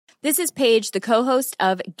This is Paige, the co-host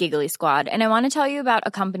of Giggly Squad, and I want to tell you about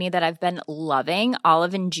a company that I've been loving,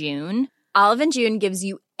 Olive & June. Olive & June gives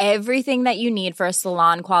you everything that you need for a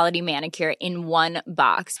salon-quality manicure in one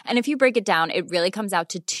box. And if you break it down, it really comes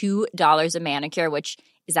out to $2 a manicure, which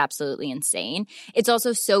is absolutely insane. It's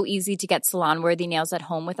also so easy to get salon-worthy nails at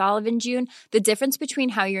home with Olive & June. The difference between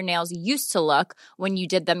how your nails used to look when you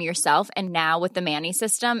did them yourself and now with the Mani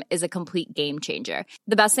system is a complete game changer.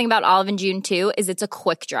 The best thing about Olive & June, too, is it's a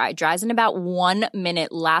quick dry. Dries in about 1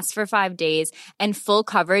 minute, lasts for 5 days, and full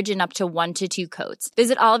coverage in up to 1 to 2 coats.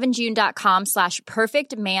 Visit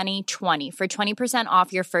oliveandjune.com/perfectmani20 for 20%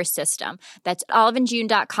 off your first system. That's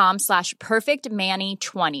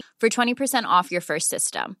oliveandjune.com/perfectmani20 for 20% off your first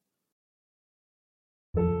system.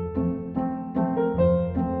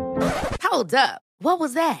 Hold up. What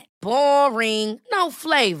was that? Boring. No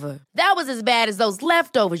flavor. That was as bad as those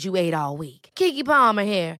leftovers you ate all week. Keke Palmer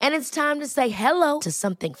here, and it's time to say hello to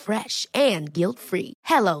something fresh and guilt-free.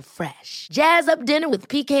 HelloFresh. Jazz up dinner with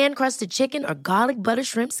pecan-crusted chicken or garlic butter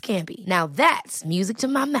shrimp scampi. Now that's music to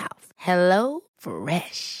my mouth.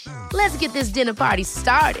 HelloFresh. Let's get this dinner party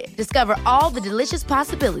started. Discover all the delicious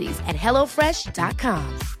possibilities at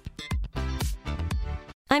HelloFresh.com.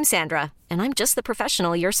 I'm Sandra, and I'm just the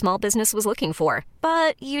professional your small business was looking for.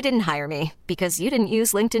 But you didn't hire me because you didn't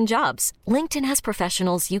use LinkedIn Jobs. LinkedIn has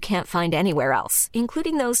professionals you can't find anywhere else,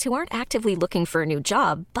 including those who aren't actively looking for a new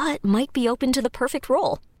job, but might be open to the perfect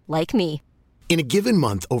role, like me. In a given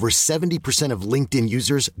month, over 70% of LinkedIn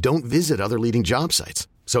users don't visit other leading job sites.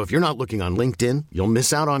 So if you're not looking on LinkedIn, you'll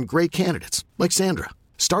miss out on great candidates like Sandra.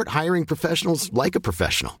 Start hiring professionals like a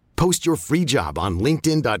professional. Post your free job on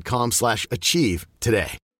linkedin.com/achieve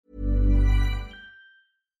today.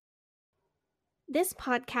 This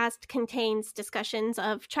podcast contains discussions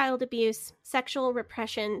of child abuse, sexual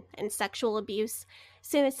repression and sexual abuse,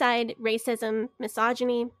 suicide, racism,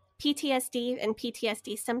 misogyny, PTSD and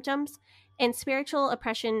PTSD symptoms, and spiritual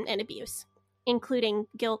oppression and abuse, including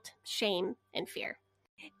guilt, shame, and fear.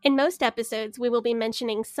 In most episodes, we will be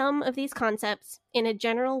mentioning some of these concepts in a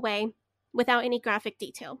general way without any graphic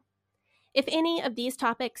detail. If any of these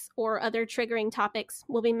topics or other triggering topics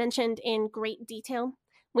will be mentioned in great detail,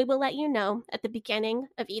 we will let you know at the beginning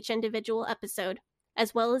of each individual episode,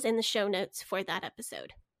 as well as in the show notes for that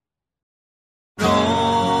episode.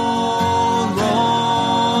 Roll,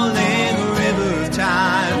 rolling river of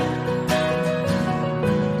time.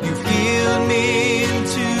 You've healed me in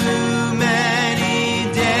too many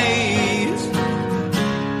days.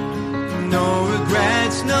 No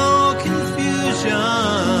regrets, no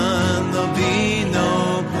confusion. There'll be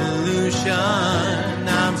no pollution.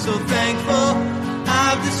 I'm so thankful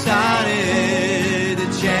I've decided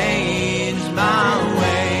to change my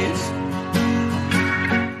ways.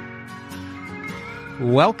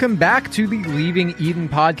 Welcome back to the Leaving Eden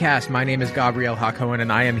podcast. My name is Gabriel Hacohen,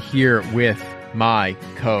 and I am here with my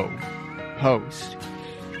co-host.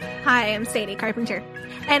 Hi, I'm Sadie Carpenter.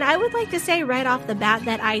 And I would like to say right off the bat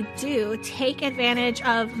that I do take advantage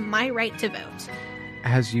of my right to vote.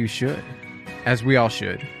 As you should. As we all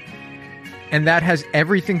should. And that has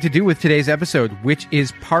everything to do with today's episode, which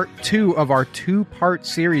is part 2 of our 2-part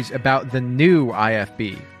series about the new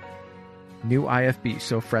IFB. New IFB,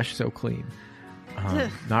 so fresh, so clean.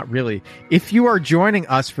 Not really. If you are joining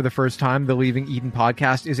us for the first time, the Leaving Eden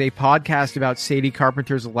podcast is a podcast about Sadie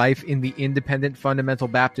Carpenter's life in the Independent Fundamental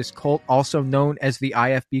Baptist cult, also known as the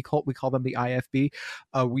IFB cult. We call them the IFB.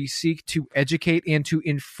 We seek to educate and to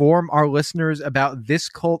inform our listeners about this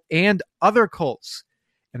cult and other cults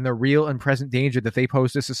and the real and present danger that they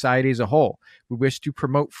pose to society as a whole. We wish to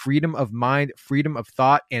promote freedom of mind, freedom of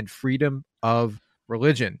thought, and freedom of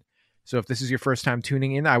religion. So if this is your first time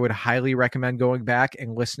tuning in, I would highly recommend going back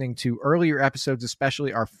and listening to earlier episodes,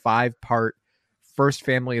 especially our 5-part First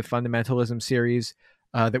Family of Fundamentalism series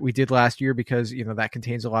that we did last year, because that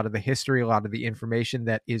contains a lot of the history, a lot of the information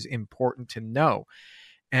that is important to know.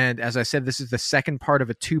 And as I said, this is the second part of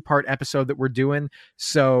a 2-part episode that we're doing.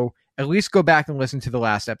 So at least go back and listen to the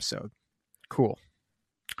last episode. Cool.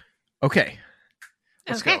 Okay.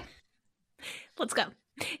 Let's go.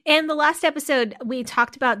 In the last episode, we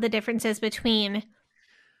talked about the differences between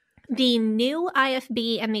the new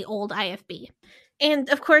IFB and the old IFB. And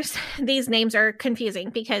of course, these names are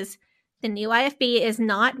confusing because the new IFB is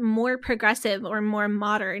not more progressive or more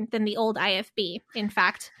modern than the old IFB. In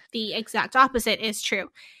fact, the exact opposite is true.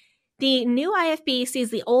 The new IFB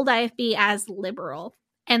sees the old IFB as liberal,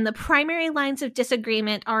 and the primary lines of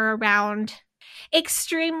disagreement are around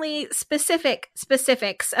extremely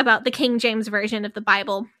specifics about the King James Version of the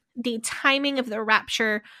Bible, the timing of the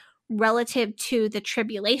rapture relative to the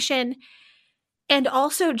tribulation, and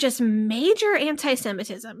also just major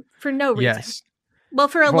anti-Semitism for no reason. Yes. Well,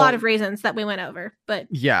 for a lot of reasons that we went over, but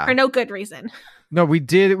for no good reason. No, we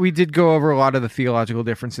did go over a lot of the theological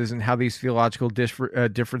differences and how these theological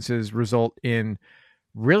differences result in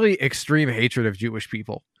really extreme hatred of Jewish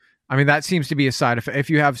people. I mean, that seems to be a side effect. If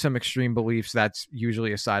you have some extreme beliefs, that's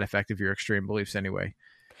usually a side effect of your extreme beliefs anyway.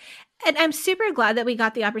 And I'm super glad that we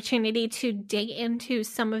got the opportunity to dig into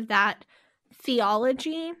some of that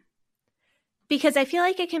theology, because I feel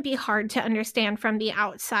like it can be hard to understand from the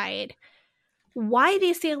outside why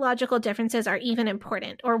these theological differences are even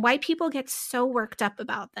important, or why people get so worked up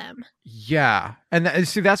about them. Yeah. And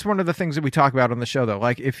see, that's one of the things that we talk about on the show, though.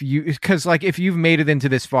 Like, if you've made it into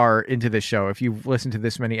this far into this show, if you've listened to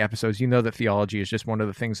this many episodes, you know that theology is just one of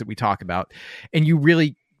the things that we talk about. And you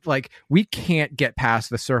really, we can't get past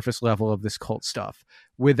the surface level of this cult stuff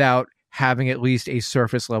without having at least a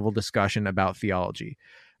surface level discussion about theology.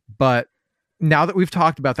 But now that we've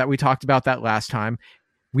talked about that, we talked about that last time,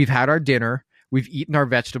 we've had our dinner, we've eaten our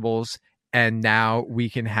vegetables, and now we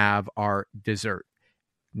can have our dessert.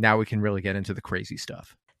 Now we can really get into the crazy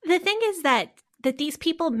stuff. The thing is that these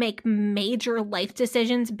people make major life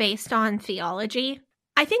decisions based on theology.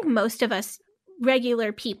 I think most of us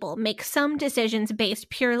regular people make some decisions based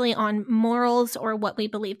purely on morals or what we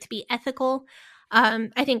believe to be ethical.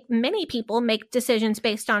 I think many people make decisions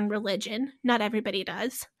based on religion. Not everybody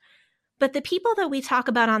does. But the people that we talk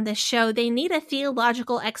about on this show, they need a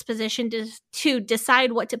theological exposition to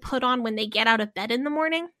decide what to put on when they get out of bed in the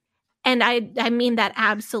morning. And I mean that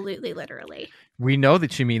absolutely literally. We know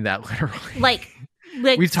that you mean that literally. Like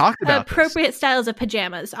we've talked about appropriate styles of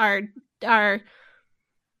pajamas are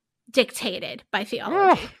dictated by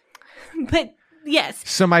theology. But yes.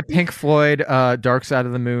 So my Pink Floyd Dark Side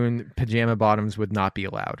of the Moon pajama bottoms would not be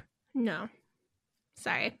allowed. No.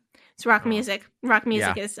 Sorry. It's rock music. Rock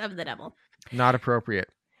music is of the devil. Not appropriate.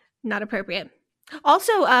 Not appropriate.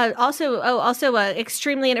 Also,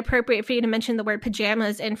 extremely inappropriate for you to mention the word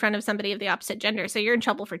pajamas in front of somebody of the opposite gender. So you're in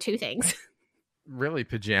trouble for 2 things. Really,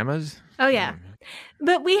 pajamas? Oh yeah,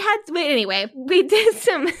 but anyway. We did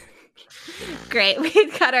some great. We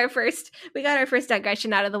got our first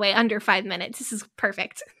digression out of the way under 5 minutes. This is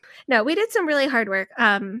perfect. No, we did some really hard work,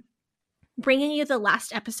 bringing you the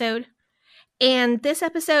last episode. And this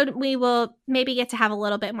episode, we will maybe get to have a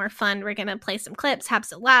little bit more fun. We're going to play some clips, have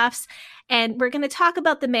some laughs, and we're going to talk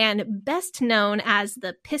about the man best known as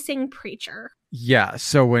the Pissing Preacher. Yeah,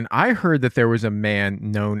 so when I heard that there was a man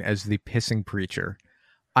known as the Pissing Preacher,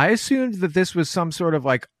 I assumed that this was some sort of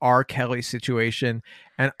R. Kelly situation,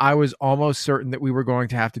 and I was almost certain that we were going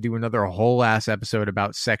to have to do another whole ass episode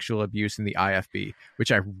about sexual abuse in the IFB,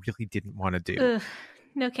 which I really didn't want to do. Ugh,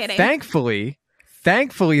 no kidding.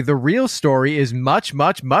 Thankfully, the real story is much,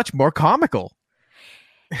 much, much more comical.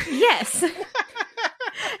 Yes.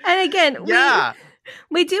 And again,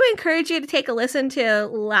 we do encourage you to take a listen to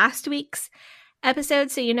last week's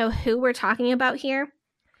episode so you know who we're talking about here.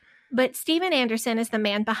 But Steven Anderson is the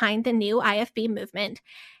man behind the new IFB movement.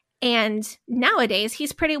 And nowadays,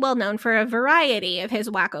 he's pretty well known for a variety of his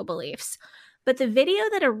wacko beliefs. But the video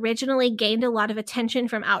that originally gained a lot of attention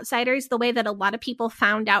from outsiders, the way that a lot of people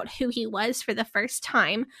found out who he was for the first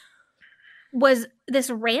time, was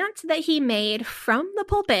this rant that he made from the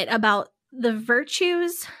pulpit about the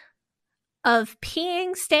virtues of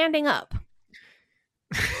peeing standing up.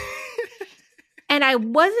 And I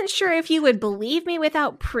wasn't sure if you would believe me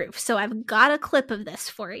without proof, so I've got a clip of this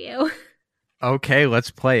for you. Okay,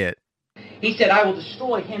 let's play it. He said, I will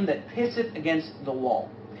destroy him that pisseth against the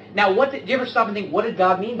wall. Now, did you ever stop and think, what did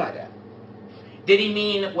God mean by that? Did he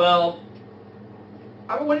mean, what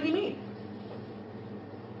did he mean?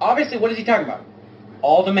 Obviously, what is he talking about?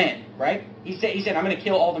 All the men, right? He said, I'm going to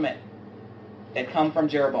kill all the men that come from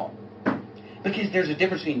Jeroboam. Because there's a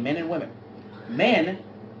difference between men and women. Men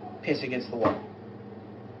piss against the wall.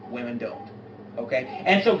 Women don't. Okay?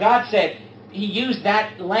 And so God said, he used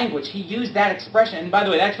that language, he used that expression. And by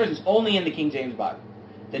the way, that expression is only in the King James Bible.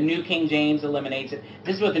 The New King James eliminates it.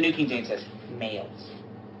 This is what the New King James says. Males.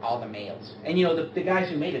 All the males. And you know, the guys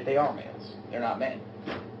who made it, they are males. They're not men.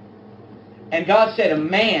 And God said a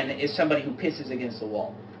man is somebody who pisses against the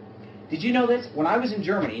wall. Did you know this? When I was in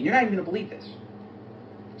Germany, and you're not even going to believe this.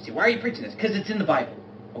 See, why are you preaching this? Because it's in the Bible.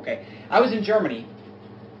 Okay? I was in Germany,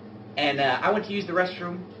 and I went to use the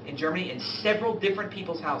restroom in Germany in several different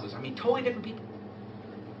people's houses. I mean, totally different people.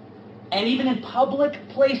 And even in public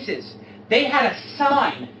places, they had a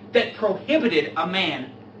sign that prohibited a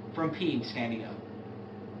man from peeing standing up.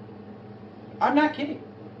 I'm not kidding.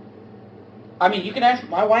 I mean, you can ask,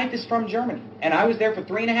 my wife is from Germany, and I was there for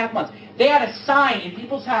 3.5 months. They had a sign in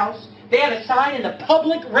people's house, they had a sign in the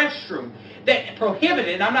public restroom that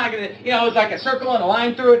prohibited, and I'm not going to, it's like a circle and a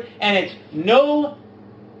line through it, and it's no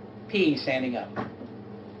peas standing up.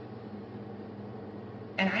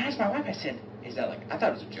 And I asked my wife, I said, is that I thought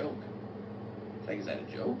it was a joke. It's like, is that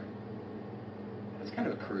a joke? That's kind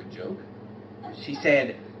of a crude joke. She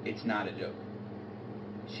said, it's not a joke.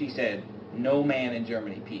 She said, no man in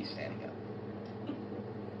Germany pees standing up.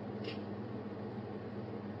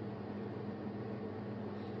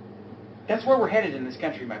 That's where we're headed in this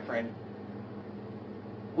country, my friend.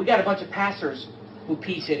 We got a bunch of pastors who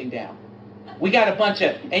pee sitting down. We got a bunch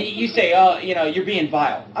of, and you say, oh, you're being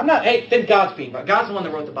vile. I'm not, hey, then God's being vile. God's the one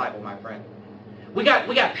that wrote the Bible, my friend. We got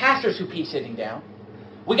pastors who pee sitting down.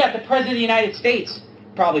 We got the President of the United States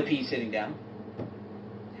probably pee sitting down.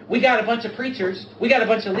 We got a bunch of preachers, we got a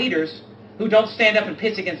bunch of leaders who don't stand up and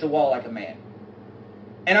piss against the wall like a man.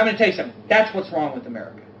 And I'm going to tell you something. That's what's wrong with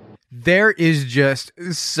America. There is just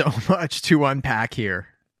so much to unpack here.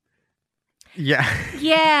 Yeah.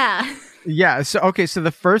 Yeah. Yeah. So, okay. So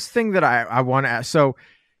the first thing that I want to ask, so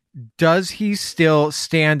does he still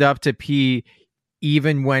stand up to pee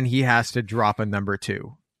even when he has to drop a number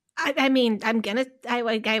 2? I mean,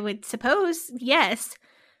 I would suppose, yes.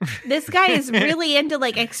 This guy is really into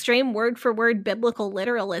extreme word for word biblical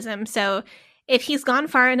literalism. So if he's gone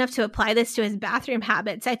far enough to apply this to his bathroom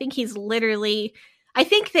habits, I think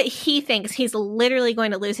that he thinks he's literally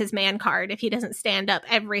going to lose his man card if he doesn't stand up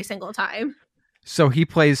every single time. So he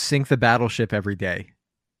plays Sink the Battleship every day.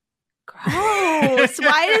 Gross.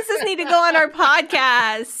 Why does this need to go on our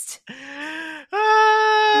podcast?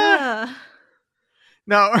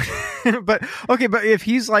 No, but okay. But if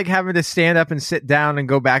he's having to stand up and sit down and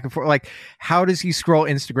go back and forth, how does he scroll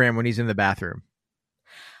Instagram when he's in the bathroom?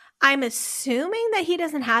 I'm assuming that he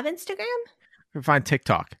doesn't have Instagram. Find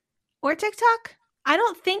TikTok. Or TikTok? I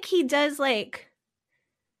don't think he does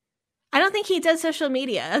social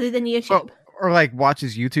media other than YouTube. Or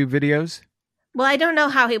watches YouTube videos. Well, I don't know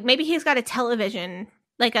how maybe he's got a television,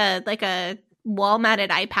 like a wall-mounted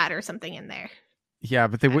iPad or something in there. Yeah,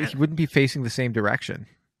 but he wouldn't be facing the same direction.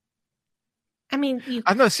 I mean,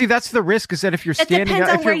 I don't know. See, that's the risk, is that if you're standing up, it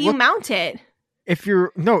depends on where you mount it. If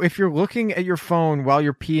you're looking at your phone while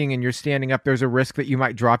you're peeing and you're standing up, there's a risk that you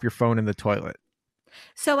might drop your phone in the toilet.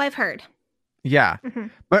 So I've heard. Yeah. Mm-hmm.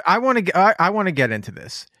 But I want to get into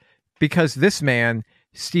this because this man,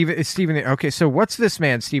 Steven. Okay. So what's this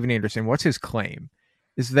man, Steven Anderson? What's his claim?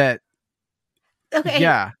 Is that, okay.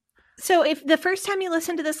 Yeah. So if the first time you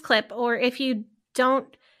listen to this clip, or if you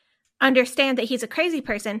don't understand that he's a crazy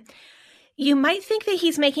person, you might think that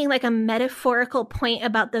he's making a metaphorical point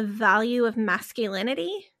about the value of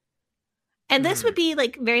masculinity. And this would be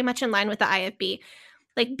very much in line with the IFB.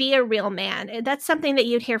 Be a real man. That's something that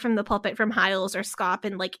you'd hear from the pulpit from Hiles or Scopp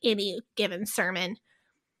in any given sermon.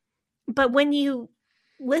 But when you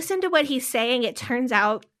listen to what he's saying, it turns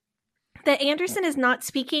out that Anderson is not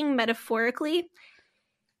speaking metaphorically.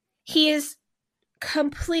 He is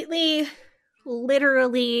completely,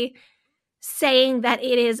 literally saying that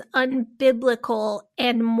it is unbiblical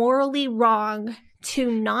and morally wrong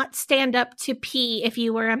to not stand up to pee if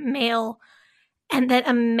you were a male, and that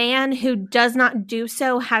a man who does not do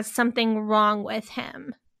so has something wrong with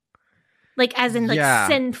him. As in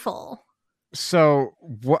sinful. So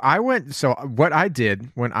what I did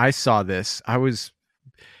when I saw this, I was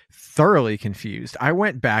thoroughly confused. I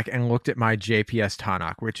went back and looked at my JPS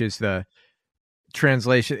Tanakh, which is the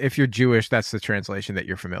translation. If you're Jewish, that's the translation that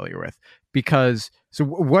you're familiar with. Because, so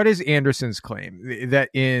what is Anderson's claim? That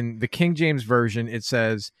in the King James Version, it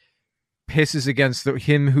says, pisses against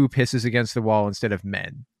him who pisses against the wall instead of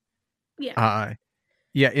men. Yeah.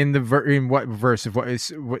 In what verse of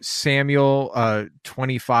what Samuel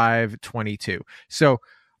 25:22. So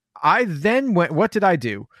I then went, what did I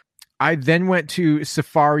do? I then went to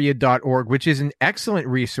Sepharia.org, which is an excellent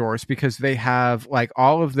resource because they have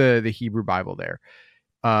all of the Hebrew Bible there.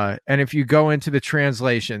 And if you go into the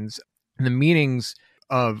translations and the meanings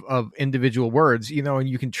of individual words, and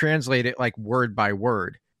you can translate it word by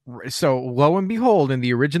word. So lo and behold, in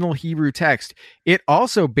the original Hebrew text, it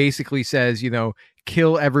also basically says,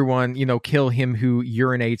 kill everyone, kill him who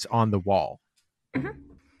urinates on the wall. Mm-hmm.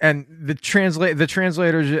 And the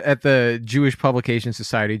translators at the Jewish Publication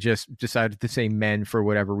Society just decided to say men for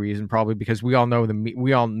whatever reason, probably because we all know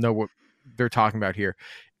what they're talking about here.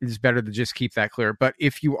 It's better to just keep that clear. But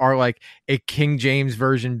if you are a King James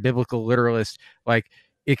Version biblical literalist,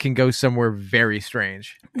 it can go somewhere very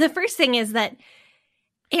strange. The first thing is that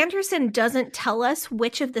Anderson doesn't tell us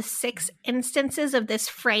which of the 6 instances of this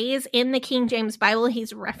phrase in the King James Bible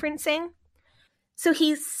he's referencing. So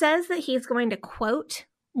he says that he's going to quote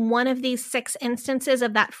one of these 6 instances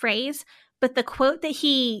of that phrase, but the quote that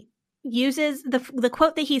he uses the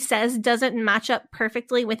quote that he says doesn't match up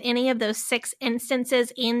perfectly with any of those 6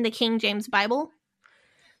 instances in the King James Bible.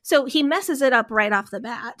 So he messes it up right off the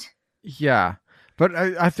bat. Yeah. But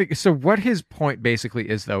I think, so what his point basically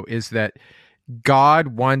is, though, is that God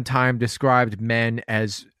one time described men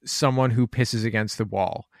as someone who pisses against the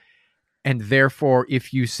wall. And therefore,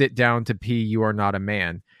 if you sit down to pee, you are not a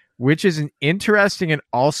man, which is an interesting and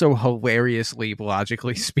also hilariously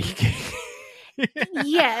logically speaking.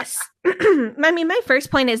 Yes. I mean, my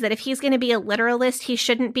first point is that if he's going to be a literalist, he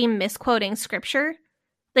shouldn't be misquoting scripture.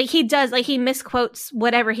 Like he does, like he misquotes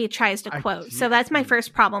whatever he tries to quote. So that's my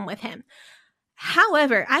first problem with him.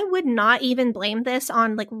 However, I would not even blame this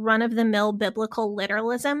on like run-of-the-mill biblical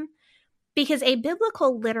literalism, because a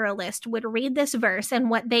biblical literalist would read this verse and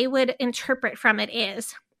what they would interpret from it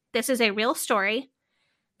is, this is a real story,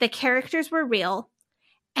 the characters were real,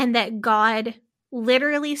 and that God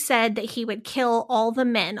literally said that he would kill all the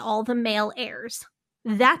men, all the male heirs.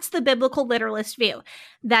 That's the biblical literalist view,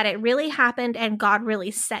 that it really happened and God really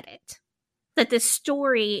said it. That this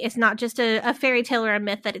story is not just a fairy tale or a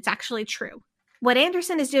myth, that it's actually true. What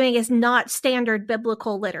Anderson is doing is not standard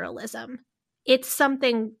biblical literalism. It's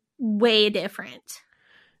something way different.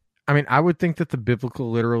 I mean, I would think that the biblical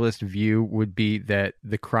literalist view would be that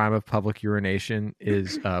the crime of public urination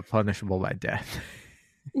is punishable by death.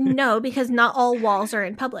 No, because not all walls are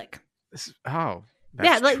in public. Oh,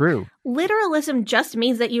 that's true. Literalism just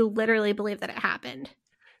means that you literally believe that it happened.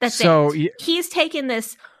 That's so, it. He's taken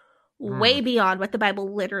this way beyond what the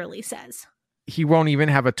Bible literally says. He won't even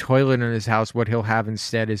have a toilet in his house. What he'll have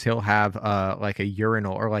instead is he'll have like a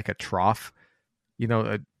urinal or like a trough, you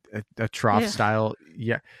know, a trough style.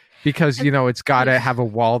 Yeah. Because, you know, it's got to have a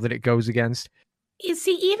wall that it goes against. You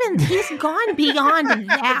see, even he's gone beyond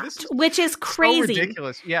that, which is crazy. So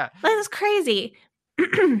ridiculous. Yeah. That is crazy.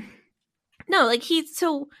 No, like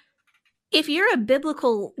so if you're a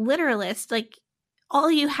biblical literalist, like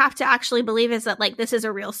all you have to actually believe is that like this is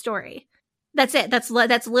a real story. That's it. That's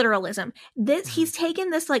literalism. He's taken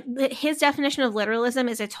this, like his definition of literalism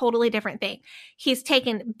is a totally different thing. He's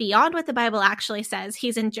taken beyond what the Bible actually says.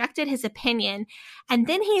 He's injected his opinion, and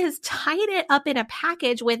then he has tied it up in a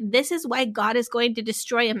package with, this is why God is going to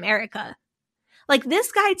destroy America. Like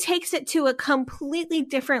this guy takes it to a completely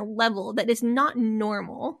different level that is not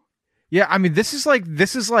normal. Yeah. I mean, this is like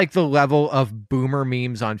the level of boomer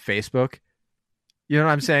memes on Facebook. You know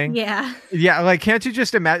what I'm saying? Yeah. Yeah, like can't you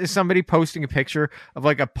just imagine somebody posting a picture of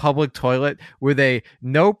like a public toilet with a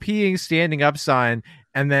no peeing standing up sign,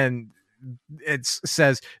 and then it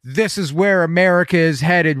says, "This is where America is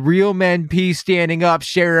headed. Real men pee standing up.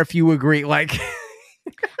 Share if you agree." Like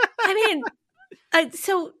I mean,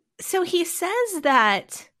 so he says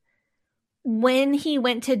that when he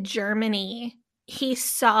went to Germany, he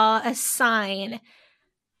saw a sign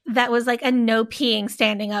that was like a no peeing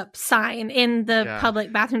standing up sign in the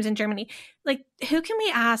public bathrooms in Germany. Like, who can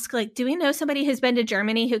we ask? Like, do we know somebody who's been to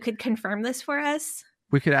Germany who could confirm this for us?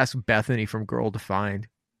 We could ask Bethany from Girl Defined.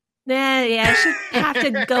 Yeah, she'd have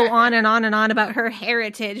to go on and on and on about her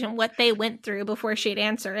heritage and what they went through before she'd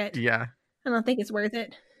answer it. Yeah. I don't think it's worth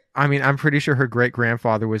it. I mean, I'm pretty sure her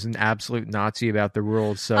great-grandfather was an absolute Nazi about the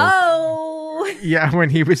rules. So, yeah, when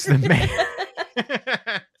he was the man.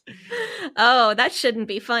 Oh, that shouldn't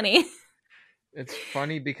be funny. It's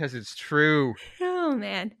funny because it's true. Oh,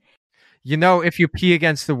 man. You know, if you pee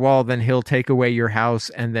against the wall, then he'll take away your house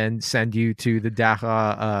and then send you to the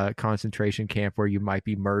Dachau concentration camp where you might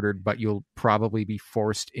be murdered, but you'll probably be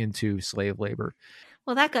forced into slave labor.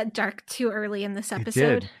 Well, that got dark too early in this episode.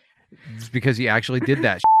 It did. It's because he actually did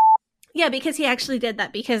that. Yeah, because he actually did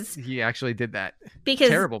that. Because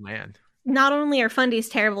Terrible man. Not only are fundies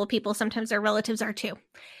terrible people, sometimes their relatives are too.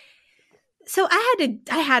 So I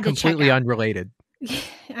had to completely check out. Unrelated.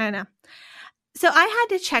 I know. So I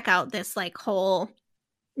had to check out this like whole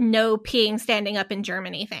no peeing standing up in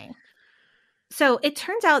Germany thing. So it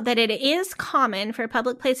turns out that it is common for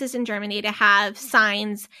public places in Germany to have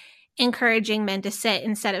signs encouraging men to sit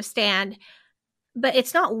instead of stand, but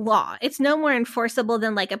it's not law. It's no more enforceable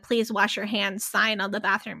than like a "please wash your hands" sign on the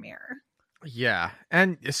bathroom mirror. Yeah.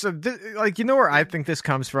 And so like, you know where I think this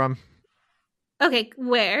comes from? Okay,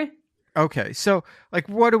 where? Okay, so like,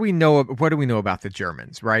 what do we know about the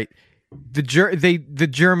Germans, right? The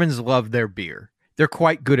Germans love their beer. They're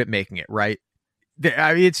quite good at making it, right?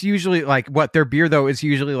 I mean, it's usually like their beer though is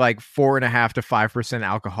usually like 4.5% to 5%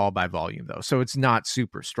 alcohol by volume though, so it's not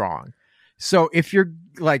super strong. So if you're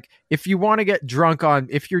if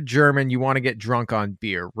you're German, you want to get drunk on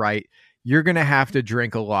beer, right? You're gonna have to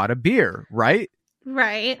drink a lot of beer, right?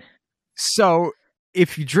 Right. So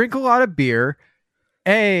if you drink a lot of beer,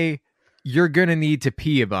 you're going to need to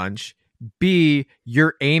pee a bunch. B,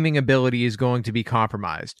 your aiming ability is going to be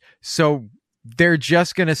compromised. So they're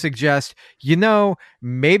just going to suggest,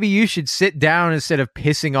 maybe you should sit down instead of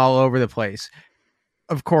pissing all over the place.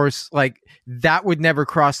 Of course, like, that would never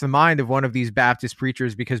cross the mind of one of these Baptist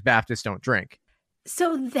preachers because Baptists don't drink.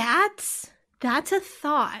 So that's a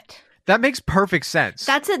thought. That makes perfect sense.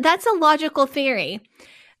 That's a logical theory.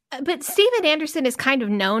 But Steven Anderson is kind of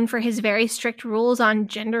known for his very strict rules on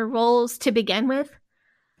gender roles to begin with.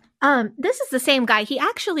 This is the same guy. He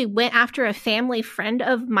actually went after a family friend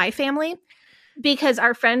of my family because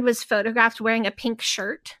our friend was photographed wearing a pink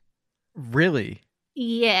shirt. Really?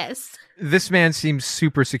 Yes. This man seems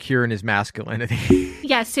super secure in his masculinity.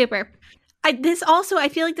 Yeah, super. I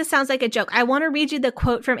feel like this sounds like a joke. I want to read you the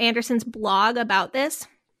quote from Anderson's blog about this.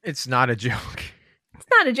 It's not a joke. It's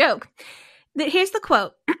not a joke. Here's the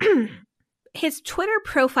quote. His Twitter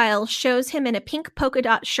profile shows him in a pink polka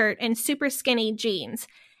dot shirt and super skinny jeans.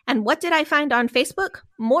 And what did I find on Facebook?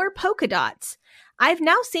 More polka dots. I've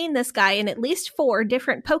now seen this guy in at least 4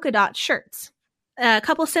 different polka dot shirts. A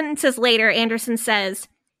couple sentences later, Anderson says,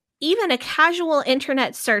 even a casual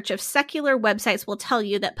internet search of secular websites will tell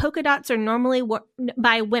you that polka dots are normally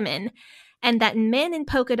by women and that men in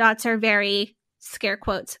polka dots are very, scare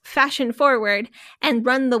quotes, fashion forward and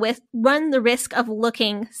run the risk of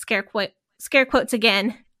looking, scare quotes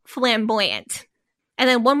again, flamboyant. And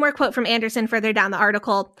then one more quote from Anderson further down the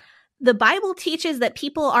article. The Bible teaches that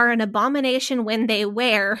people are an abomination when they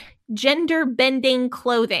wear gender-bending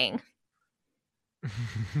clothing.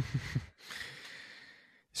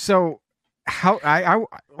 So how I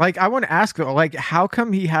want to ask though, like, how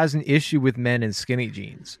come he has an issue with men in skinny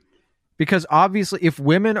jeans? Because obviously if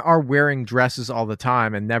women are wearing dresses all the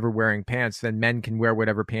time and never wearing pants, then men can wear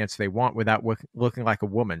whatever pants they want without looking like a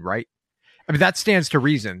woman, right? I mean, that stands to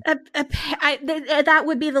reason. That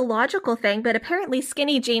would be the logical thing, but apparently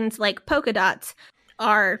skinny jeans like polka dots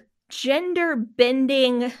are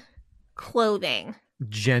gender-bending clothing.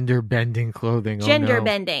 Gender-bending clothing.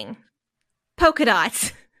 Gender-bending. Polka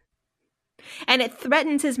dots. And it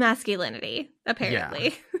threatens his masculinity,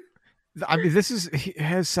 apparently. Yeah. I mean, he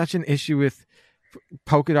has such an issue with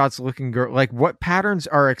polka dots looking girl. Like, what patterns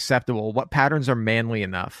are acceptable? What patterns are manly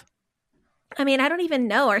enough? I mean, I don't even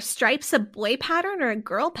know. Are stripes a boy pattern or a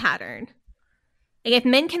girl pattern? Like, if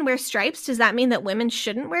men can wear stripes, does that mean that women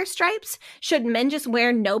shouldn't wear stripes? Should men just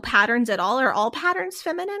wear no patterns at all? Are all patterns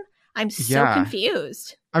feminine? I'm so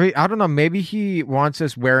confused. I mean, I don't know. Maybe he wants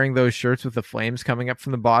us wearing those shirts with the flames coming up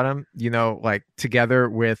from the bottom, like together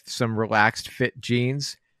with some relaxed fit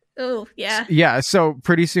jeans. Oh, yeah. Yeah. So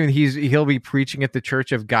pretty soon he'll be preaching at the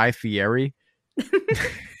Church of Guy Fieri,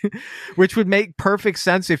 which would make perfect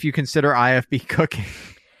sense if you consider IFB cooking.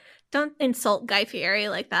 Don't insult Guy Fieri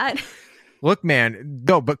like that. Look, man,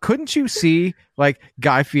 no, but couldn't you see like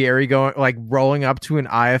Guy Fieri rolling up to an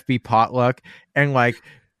IFB potluck and like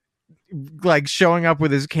showing up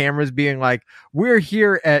with his cameras being like, we're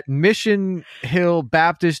here at Mission Hill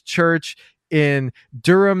Baptist Church in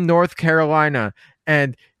Durham, North Carolina,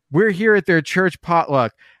 and we're here at their church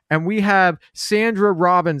potluck, and we have Sandra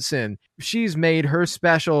Robinson. She's made her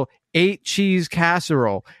special 8 cheese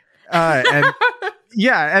casserole. And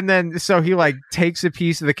yeah, and then so he like takes a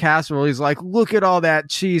piece of the casserole. He's like, look at all that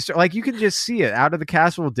cheese. Like, you can just see it out of the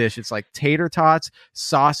casserole dish. It's like tater tots,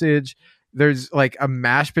 sausage. There's like a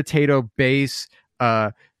mashed potato base.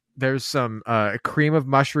 There's some cream of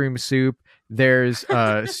mushroom soup. There's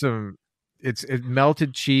some it's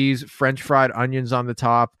melted cheese, French fried onions on the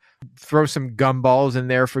top. Throw some gumballs in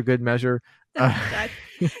there for good measure. So I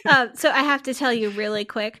have to tell you really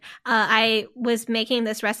quick. I was making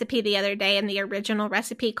this recipe the other day, and the original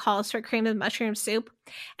recipe calls for cream of mushroom soup.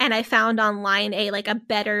 And I found online a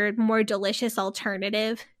better, more delicious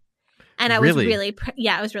alternative. And I was really,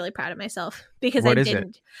 I was really proud of myself because I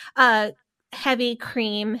didn't. Heavy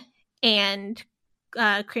cream and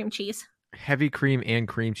cream cheese. Heavy cream and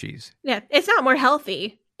cream cheese. Yeah, it's not more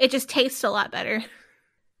healthy. It just tastes a lot better.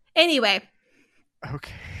 Anyway.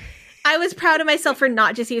 Okay. I was proud of myself for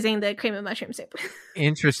not just using the cream of mushroom soup.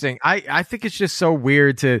 Interesting. I think it's just so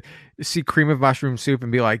weird to see cream of mushroom soup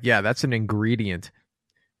and be like, yeah, that's an ingredient.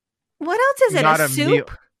 What else is it? A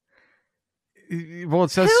soup? Well,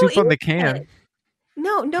 it says soup on the can. It?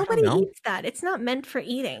 No, nobody eats that. It's not meant for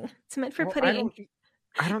eating. It's meant for putting.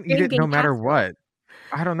 I don't eat it no matter what.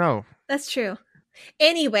 I don't know. That's true.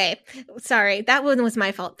 Anyway, sorry, that one was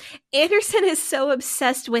my fault. Anderson is so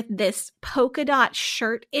obsessed with this polka dot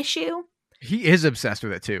shirt issue. He is obsessed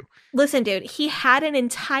with it too. Listen, dude, he had an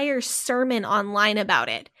entire sermon online about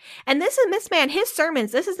it. And this man, his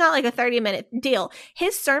sermons, this is not like a 30-minute deal.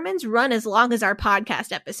 His sermons run as long as our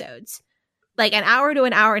podcast episodes. like an hour to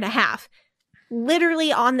an hour and a half,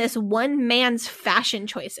 literally on this one man's fashion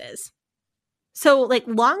choices. So like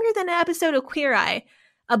longer than an episode of Queer Eye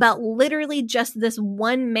about literally just this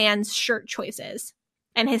one man's shirt choices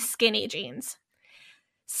and his skinny jeans.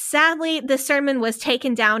 Sadly, the sermon was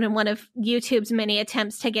taken down in one of YouTube's many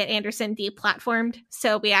attempts to get Anderson deplatformed.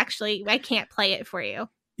 So I can't play it for you.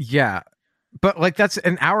 Yeah. But like that's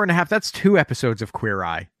an hour and a half. That's 2 episodes of Queer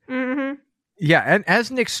Eye. Mm-hmm. Yeah. And as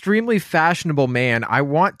an extremely fashionable man, I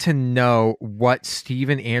want to know what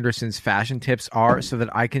Steven Anderson's fashion tips are so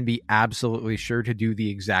that I can be absolutely sure to do the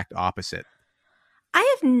exact opposite.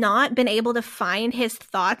 I have not been able to find his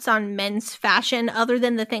thoughts on men's fashion other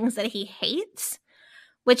than the things that he hates,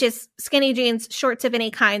 which is skinny jeans, shorts of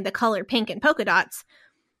any kind, the color pink, and polka dots.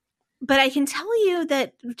 But I can tell you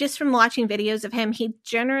that just from watching videos of him, he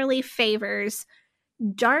generally favors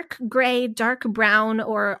dark gray, dark brown,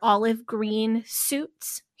 or olive green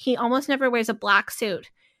suits. He almost never wears a black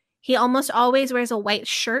suit. He almost always wears a white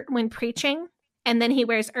shirt when preaching, and then he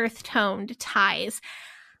wears earth-toned ties.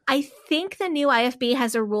 I think the new IFB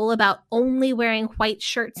has a rule about only wearing white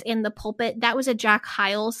shirts in the pulpit. That was a Jack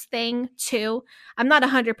Hyles thing too. I'm not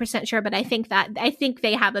 100% sure, but I think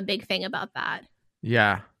they have a big thing about that.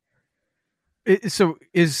 Yeah. So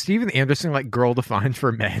is Steven Anderson like girl defined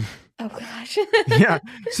for men? Oh gosh. Yeah.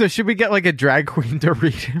 So should we get like a drag queen to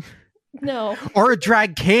read him? No. Or a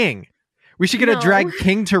drag king? We should get a drag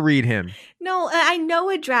king to read him. No, I know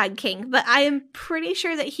a drag king, but I am pretty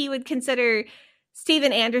sure that he would consider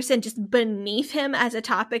Steven Anderson just beneath him as a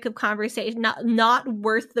topic of conversation, not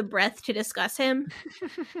worth the breath to discuss him.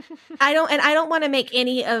 I don't want to make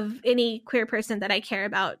any queer person that I care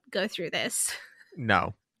about go through this.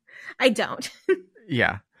 No. I don't.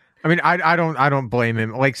 Yeah. I mean, I don't blame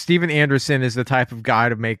him. Like Steven Anderson is the type of guy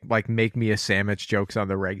to make me a sandwich jokes on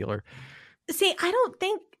the regular. See, I don't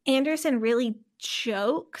think Anderson really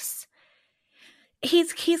jokes.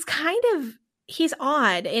 He's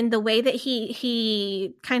odd in the way that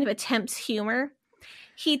he kind of attempts humor.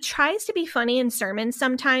 He tries to be funny in sermons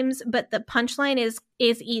sometimes, but the punchline is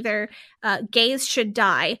either gays should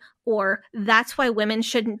die or that's why women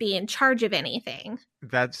shouldn't be in charge of anything.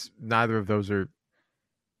 That's neither of those are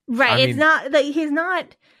right. I It's not like he's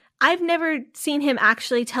not. I've never seen him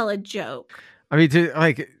actually tell a joke. I mean,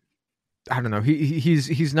 I don't know.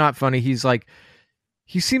 He's not funny. He's like.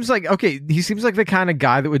 He seems like the kind of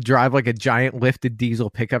guy that would drive like a giant lifted diesel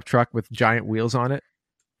pickup truck with giant wheels on it.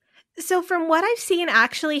 So from what I've seen,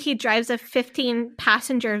 actually, he drives a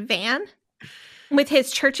 15-passenger van with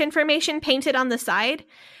his church information painted on the side.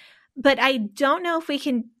 But I don't know if we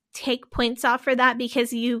can take points off for that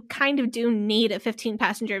because you kind of do need a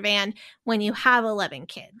 15-passenger van when you have 11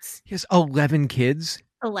 kids. He has 11 kids?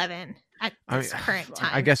 11. At this current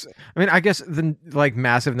time. I guess the like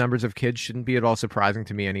massive numbers of kids shouldn't be at all surprising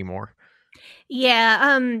to me anymore.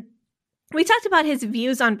 Yeah. We talked about his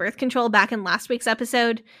views on birth control back in last week's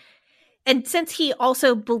episode. And since he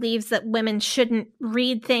also believes that women shouldn't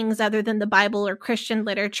read things other than the Bible or Christian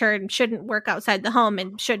literature and shouldn't work outside the home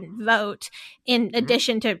and shouldn't vote, in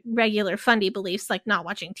addition to regular fundy beliefs like not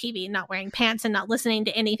watching TV, not wearing pants, and not listening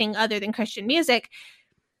to anything other than Christian music,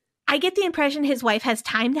 I get the impression his wife has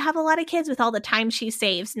time to have a lot of kids with all the time she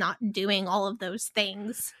saves not doing all of those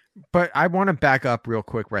things. But I want to back up real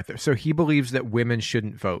quick right there. So he believes that women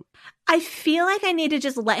shouldn't vote. I feel like I need to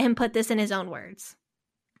just let him put this in his own words.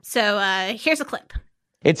 So here's a clip.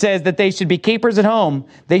 It says that they should be keepers at home.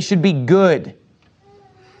 They should be good.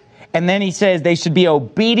 And then he says they should be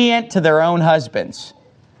obedient to their own husbands.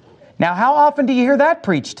 Now, how often do you hear that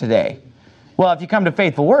preached today? Well, if you come to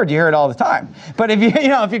Faithful Word, you hear it all the time. But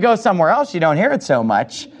if you go somewhere else, you don't hear it so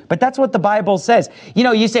much. But that's what the Bible says.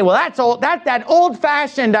 You say, well, that's old. That's that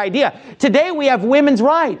old-fashioned idea. Today we have women's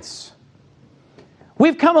rights.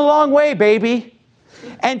 We've come a long way, baby.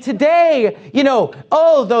 And today,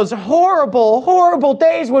 those horrible, horrible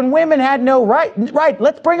days when women had no right. Right,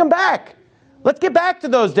 let's bring them back. Let's get back to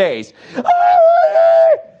those days.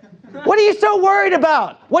 What are you so worried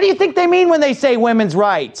about? What do you think they mean when they say women's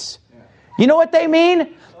rights? You know what they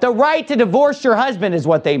mean? The right to divorce your husband is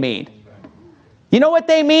what they mean. You know what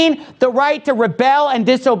they mean? The right to rebel and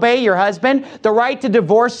disobey your husband. The right to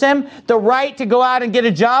divorce him. The right to go out and get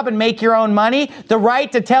a job and make your own money. The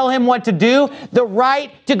right to tell him what to do. The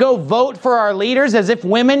right to go vote for our leaders as if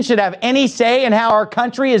women should have any say in how our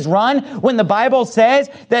country is run when the Bible says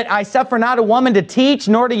that I suffer not a woman to teach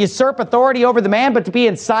nor to usurp authority over the man but to be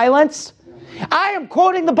in silence. I am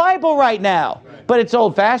quoting the Bible right now. but it's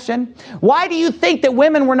old-fashioned. Why do you think that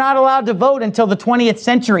women were not allowed to vote until the 20th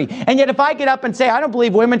century? And yet if I get up and say, I don't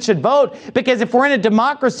believe women should vote, because if we're in a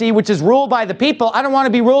democracy which is ruled by the people, I don't want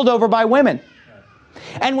to be ruled over by women.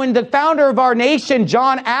 And when the founder of our nation,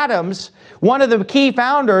 John Adams, one of the key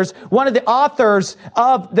founders, one of the authors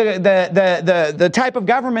of the type of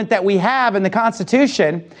government that we have in the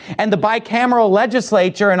Constitution and the bicameral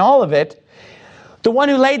legislature and all of it, the one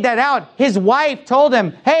who laid that out, his wife told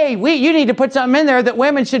him, hey, you need to put something in there that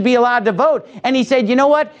women should be allowed to vote. And he said, you know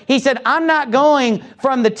what? He said, I'm not going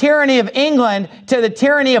from the tyranny of England to the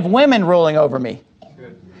tyranny of women ruling over me.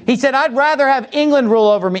 He said, I'd rather have England rule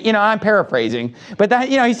over me. I'm paraphrasing, but that,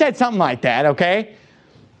 he said something like that, okay?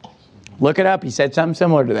 Look it up. He said something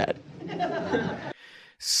similar to that.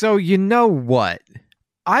 So you know what?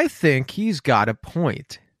 I think he's got a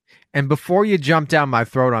point. And before you jump down my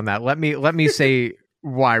throat on that, let me say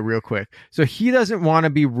why real quick. So he doesn't want to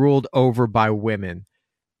be ruled over by women.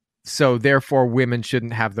 So therefore, women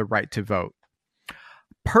shouldn't have the right to vote.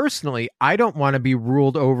 Personally, I don't want to be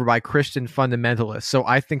ruled over by Christian fundamentalists, so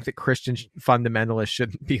I think that Christian fundamentalists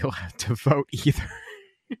shouldn't be allowed to vote either.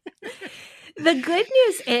 The good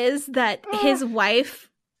news is that his wife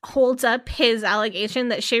holds up his allegation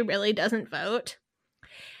that she really doesn't vote.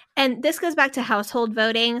 And this goes back to household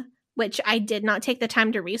voting, which I did not take the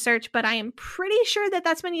time to research, but I am pretty sure that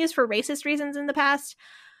that's been used for racist reasons in the past.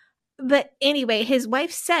 But anyway, his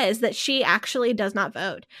wife says that she actually does not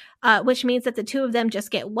vote, which means that the two of them just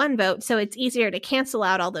get one vote. So it's easier to cancel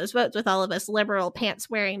out all those votes with all of us liberal,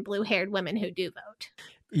 pants-wearing, blue-haired women who do vote.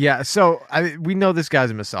 Yeah, so we know this guy's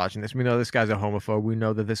a misogynist. We know this guy's a homophobe. We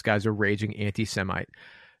know that this guy's a raging anti-Semite.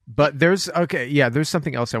 But there's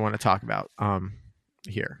something else I want to talk about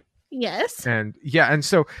here. Yes. And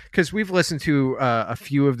so because we've listened to a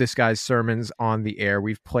few of this guy's sermons on the air,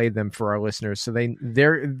 we've played them for our listeners, so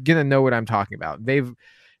they're gonna know what I'm talking about. They'll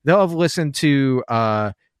have listened to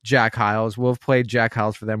Jack Hyles. We'll have played Jack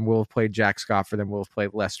Hyles for them. We'll have played Jack Scott for them. We'll have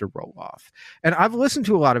played Lester Roloff. And I've listened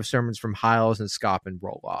to a lot of sermons from Hyles and Scott and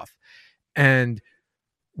Roloff. And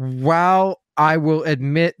while I will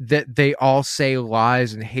admit that they all say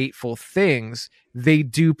lies and hateful things, they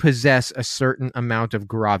do possess a certain amount of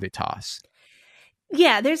gravitas.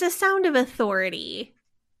 Yeah, there's a sound of authority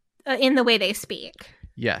in the way they speak.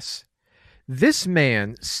 Yes. This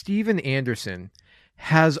man, Steven Anderson,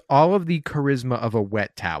 has all of the charisma of a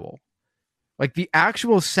wet towel. Like, the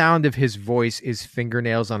actual sound of his voice is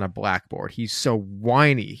fingernails on a blackboard. He's so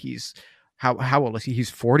whiny. He's, how old is he?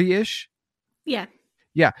 He's 40-ish? Yeah.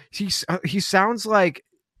 Yeah. He sounds like,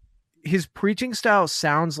 his preaching style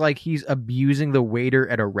sounds like he's abusing the waiter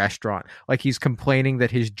at a restaurant. Like he's complaining that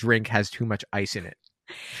his drink has too much ice in it.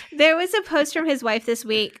 There was a post from his wife this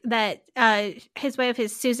week that his wife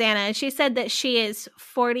is Susanna. She said that she is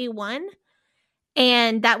 41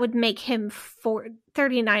 and that would make him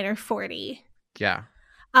 39 or 40. Yeah.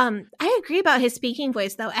 I agree about his speaking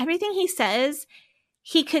voice though. Everything he says,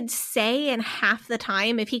 he could say in half the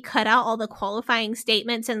time if he cut out all the qualifying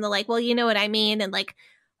statements and the like, well, you know what I mean, and like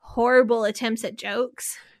horrible attempts at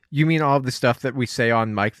jokes. You mean all of the stuff that we say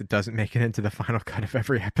on mic that doesn't make it into the final cut of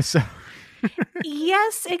every episode?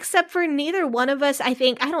 Yes, except for neither one of us, I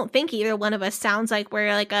don't think either one of us sounds like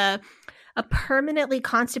we're like a permanently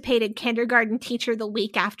constipated kindergarten teacher the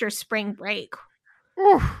week after spring break.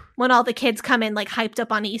 Oof. When all the kids come in like hyped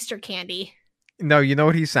up on Easter candy. No, you know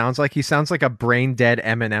what he sounds like? He sounds like a brain dead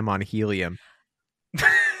Eminem on helium.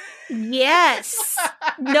 Yes.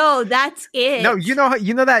 No, that's it. No, you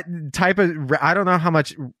know that type of, I don't know how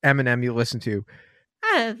much Eminem you listen to.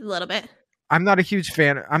 A little bit. I'm not a huge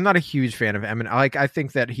fan of Eminem. Like, I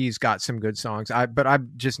think that he's got some good songs. But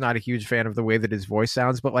I'm just not a huge fan of the way that his voice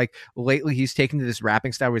sounds. But like lately he's taken to this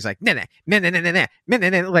rapping style where he's like, nah,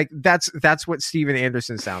 like that's what Steven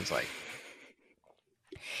Anderson sounds like.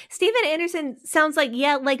 Steven Anderson sounds like,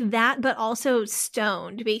 yeah, like that, but also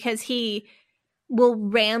stoned, because he will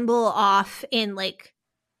ramble off in like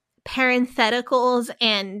parentheticals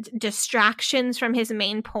and distractions from his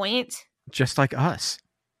main point. Just like us.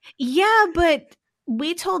 Yeah, but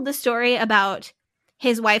we told the story about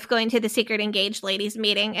his wife going to the secret engaged ladies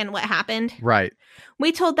meeting and what happened. Right.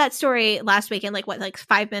 We told that story last week in like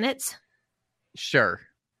 5 minutes? Sure.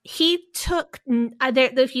 He took,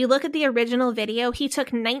 if you look at the original video, he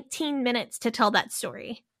took 19 minutes to tell that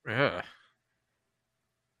story. Ugh.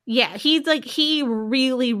 Yeah, he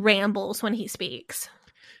really rambles when he speaks.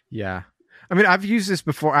 Yeah. I mean, I've used this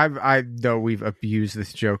before. I know we've abused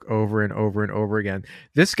this joke over and over and over again.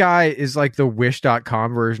 This guy is like the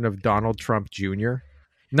Wish.com version of Donald Trump Jr.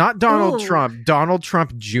 Not Donald Trump, Donald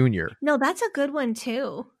Trump Jr. No, that's a good one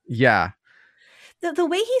too. Yeah. The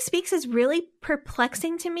way he speaks is really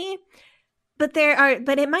perplexing to me, but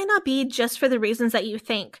it might not be just for the reasons that you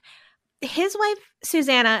think. His wife,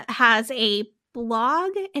 Susanna, has a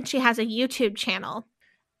blog and she has a YouTube channel.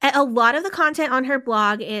 A lot of the content on her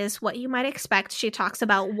blog is what you might expect. She talks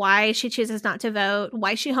about why she chooses not to vote,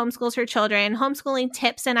 why she homeschools her children, homeschooling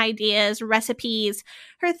tips and ideas, recipes,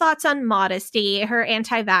 her thoughts on modesty, her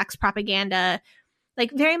anti-vax propaganda,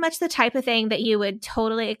 like very much the type of thing that you would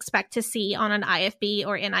totally expect to see on an IFB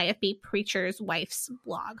or an IFB preacher's wife's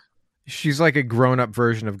blog. She's like a grown-up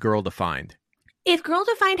version of Girl Defined. If Girl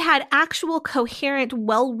Defined had actual coherent,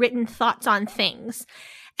 well-written thoughts on things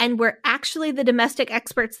and were actually the domestic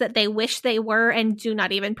experts that they wish they were and do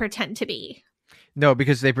not even pretend to be. No,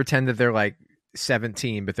 because they pretend that they're like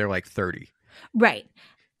 17, but they're like 30. Right.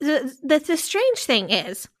 The strange thing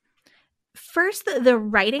is, first, the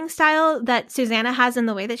writing style that Susanna has and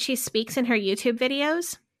the way that she speaks in her YouTube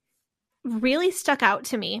videos really stuck out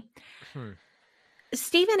to me.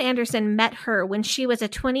 Steven Anderson met her when she was a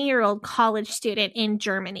 20-year-old college student in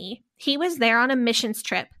Germany. He was there on a missions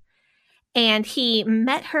trip, and he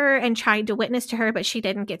met her and tried to witness to her, but she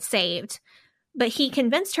didn't get saved. But he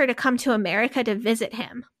convinced her to come to America to visit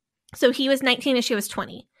him. So he was 19 and she was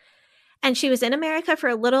 20. And she was in America for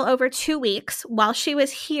a little over 2 weeks. While she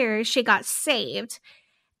was here, she got saved.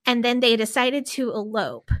 And then they decided to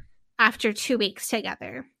elope after 2 weeks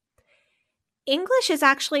together. English is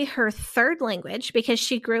actually her third language because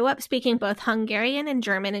she grew up speaking both Hungarian and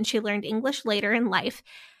German, and she learned English later in life.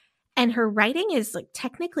 And her writing is like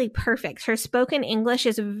technically perfect. Her spoken English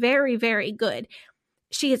is very, very good.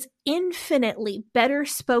 She is infinitely better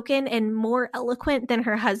spoken and more eloquent than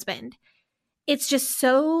her husband. It's just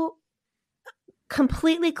so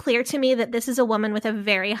completely clear to me that this is a woman with a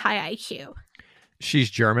very high IQ. She's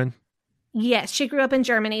German? Yes, she grew up in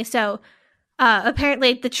Germany. So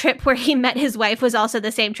apparently the trip where he met his wife was also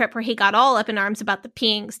the same trip where he got all up in arms about the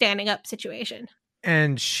peeing standing up situation.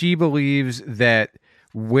 And she believes that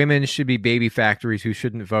women should be baby factories who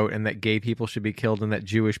shouldn't vote, and that gay people should be killed, and that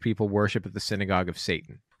Jewish people worship at the synagogue of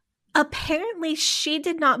Satan. Apparently she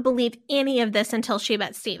did not believe any of this until she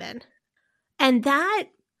met Steven. And that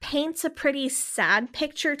paints a pretty sad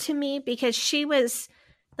picture to me because she was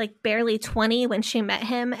like barely 20 when she met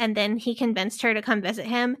him, and then he convinced her to come visit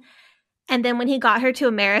him. And then when he got her to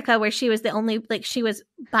America, where she was the only, like she was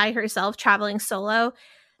by herself traveling solo,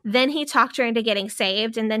 then he talked her into getting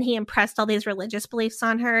saved, and then he impressed all these religious beliefs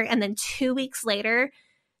on her. And then 2 weeks later,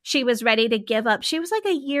 she was ready to give up. She was like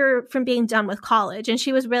a year from being done with college, and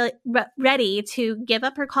she was really ready to give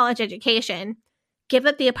up her college education, give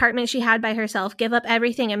up the apartment she had by herself, give up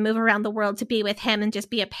everything and move around the world to be with him and just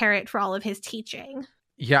be a parrot for all of his teaching.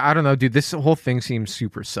 Yeah, I don't know, dude. This whole thing seems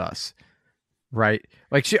super sus, right?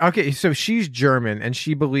 Like, so she's German, and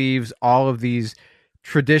she believes all of these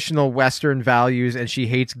traditional Western values, and she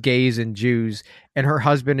hates gays and Jews, and her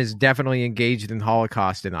husband is definitely engaged in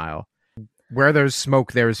Holocaust denial. Where there's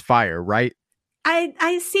smoke, there's fire, right?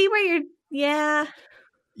 I see where you're, yeah.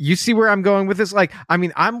 You see where I'm going with this? Like, I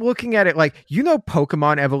mean, I'm looking at it like, you know,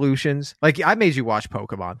 Pokemon evolutions. Like, I made you watch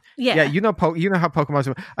Pokemon. Yeah. You know how Pokemon's.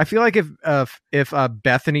 I feel like if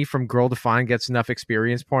Bethany from Girl Defined gets enough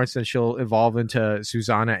experience points, then she'll evolve into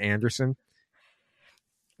Susanna Anderson.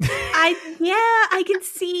 I can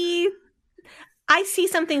see. I see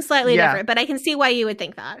something slightly different, but I can see why you would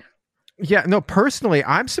think that. Yeah, no, personally,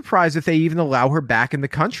 I'm surprised that they even allow her back in the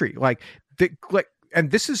country.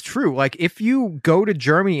 And this is true. Like, if you go to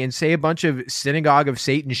Germany and say a bunch of synagogue of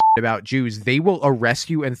Satan shit about Jews, they will arrest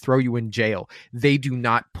you and throw you in jail. They do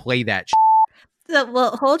not play that shit. So,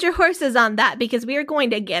 well, hold your horses on that, because we are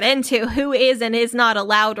going to get into who is and is not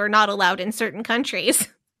allowed or not allowed in certain countries.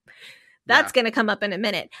 That's going to come up in a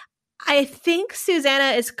minute. I think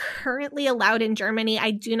Susanna is currently allowed in Germany. I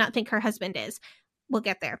do not think her husband is. We'll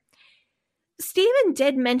get there. Steven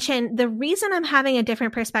did mention, the reason I'm having a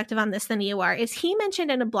different perspective on this than you are is he mentioned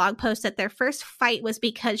in a blog post that their first fight was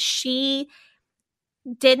because she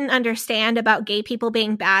didn't understand about gay people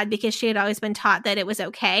being bad because she had always been taught that it was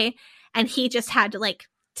okay. And he just had to like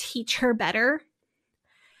teach her better.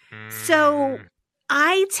 So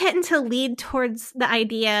I tend to lead towards the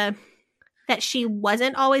idea that she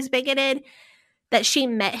wasn't always bigoted, that she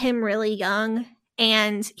met him really young.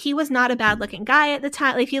 And he was not a bad looking guy at the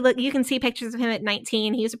time. If you look, you can see pictures of him at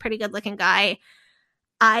 19. He was a pretty good looking guy.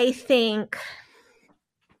 I think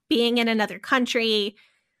being in another country,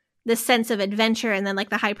 the sense of adventure, and then like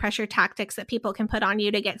the high pressure tactics that people can put on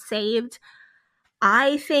you to get saved,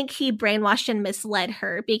 I think he brainwashed and misled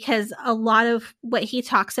her, because a lot of what he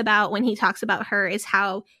talks about when he talks about her is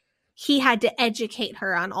how he had to educate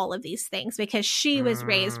her on all of these things because she was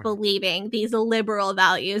raised believing these liberal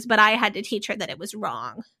values, but I had to teach her that it was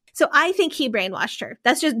wrong. So I think he brainwashed her.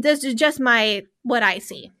 This is just what I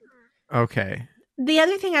see. Okay. The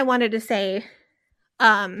other thing I wanted to say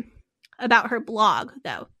about her blog,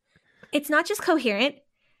 though, it's not just coherent,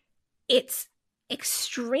 it's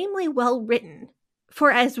extremely well written. For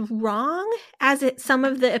as wrong as some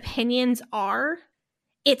of the opinions are,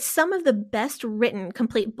 it's some of the best written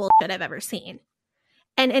complete bullshit I've ever seen.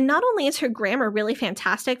 And not only is her grammar really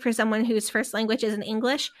fantastic for someone whose first language isn't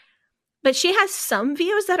English, but she has some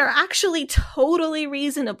views that are actually totally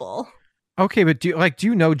reasonable. Okay, but do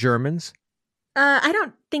you know Germans? I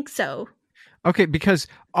don't think so. Okay, because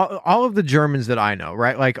all of the Germans that I know,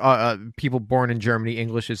 right, like people born in Germany,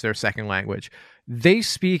 English is their second language. They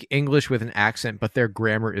speak English with an accent, but their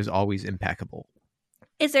grammar is always impeccable.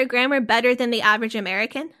 Is their grammar better than the average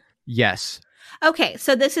American? Yes. Okay,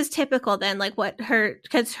 so this is typical then, like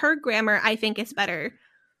because her grammar, I think, is better.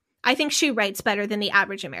 I think she writes better than the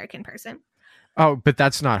average American person. Oh, but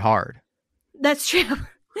that's not hard. That's true.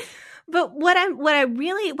 But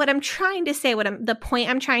the point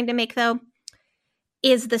I'm trying to make, though,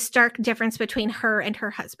 is the stark difference between her and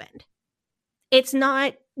her husband. It's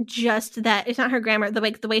not just that, it's not her grammar,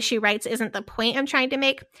 the way she writes isn't the point I'm trying to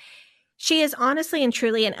make. She is honestly and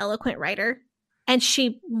truly an eloquent writer, and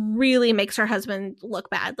she really makes her husband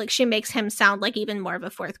look bad. Like, she makes him sound like even more of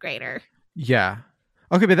a fourth grader. Yeah.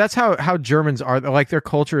 Okay, but that's how Germans are. Like, their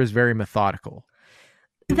culture is very methodical.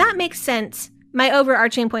 That makes sense. My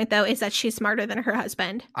overarching point, though, is that she's smarter than her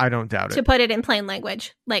husband. I don't doubt it. To put it in plain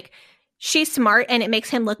language. Like, she's smart, and it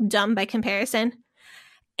makes him look dumb by comparison.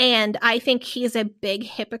 And I think he's a big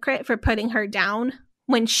hypocrite for putting her down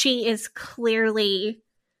when she is clearly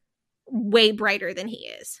way brighter than he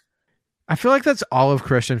is. I feel like that's all of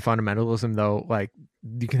Christian fundamentalism, though. Like,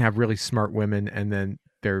 you can have really smart women, and then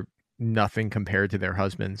they're nothing compared to their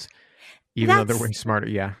husbands, even though they're way smarter.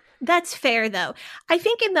 Yeah. That's fair, though. I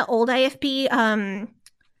think in the old IFB,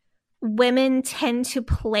 women tend to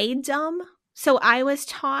play dumb. So I was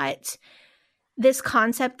taught this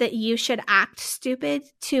concept that you should act stupid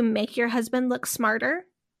to make your husband look smarter.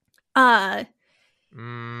 And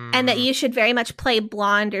that you should very much play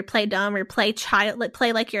blonde or play dumb or play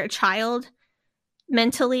like you're a child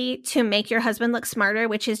mentally to make your husband look smarter,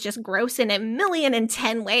 which is just gross in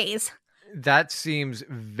 1,010 ways. That seems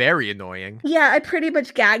very annoying. Yeah, I pretty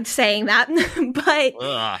much gagged saying that.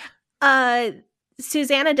 But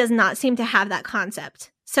Susanna does not seem to have that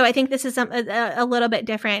concept. So I think this is a little bit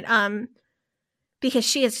different because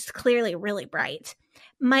she is clearly really bright.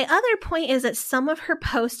 My other point is that some of her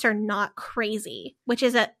posts are not crazy, which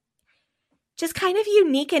is just kind of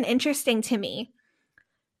unique and interesting to me.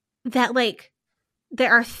 That, like,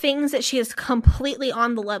 there are things that she is completely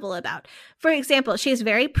on the level about. For example, she is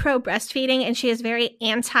very pro breastfeeding, and she is very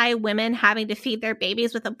anti women having to feed their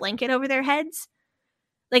babies with a blanket over their heads.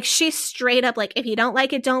 Like, she's straight up like, if you don't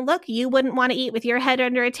like it, don't look. You wouldn't want to eat with your head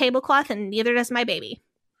under a tablecloth, and neither does my baby.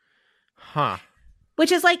 Huh.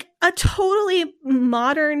 Which is like a totally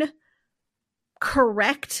modern,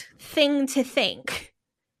 correct thing to think.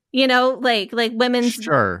 You know, like women's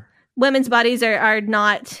bodies are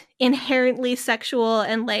not inherently sexual,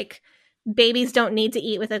 and like babies don't need to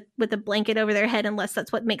eat with a blanket over their head unless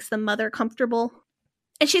that's what makes the mother comfortable.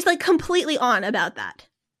 And she's like completely on about that.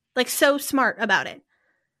 Like, so smart about it.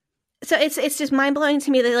 So it's just mind-blowing to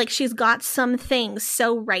me that like she's got some things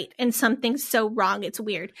so right and some things so wrong. It's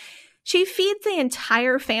weird. She feeds the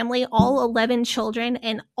entire family, all 11 children,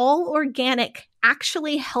 an all-organic,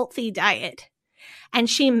 actually healthy diet. And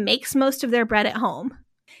she makes most of their bread at home.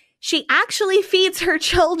 She actually feeds her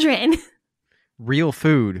children. Real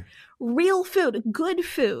food. Real food. Good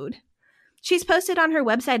food. She's posted on her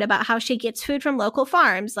website about how she gets food from local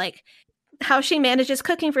farms, like how she manages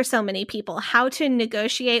cooking for so many people, how to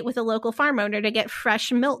negotiate with a local farm owner to get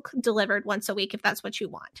fresh milk delivered once a week if that's what you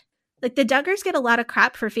want. Like, the Duggars get a lot of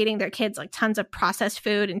crap for feeding their kids like tons of processed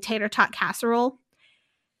food and tater tot casserole.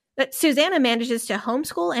 But Susanna manages to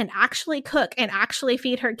homeschool and actually cook and actually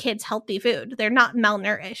feed her kids healthy food. They're not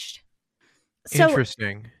malnourished. So,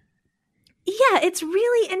 interesting. Yeah, it's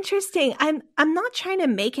really interesting. I'm not trying to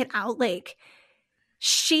make it out like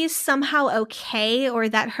she's somehow okay or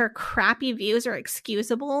that her crappy views are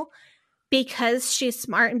excusable because she's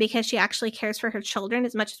smart and because she actually cares for her children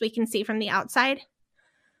as much as we can see from the outside.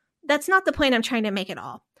 That's not the point I'm trying to make at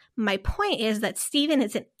all. My point is that Steven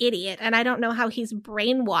is an idiot, and I don't know how he's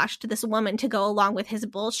brainwashed this woman to go along with his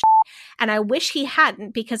bullshit. And I wish he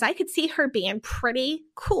hadn't, because I could see her being pretty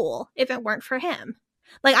cool if it weren't for him.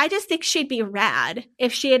 Like, I just think she'd be rad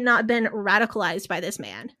if she had not been radicalized by this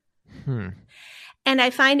man. And I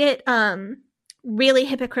find it really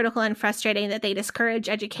hypocritical and frustrating that they discourage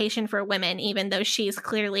education for women, even though she's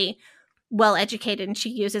clearly well educated and she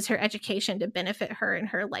uses her education to benefit her in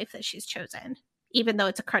her life that she's chosen, even though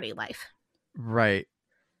it's a cruddy life. Right.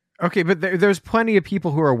 Okay, but there's plenty of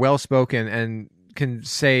people who are well-spoken and can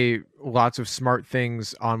say lots of smart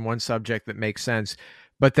things on one subject that makes sense,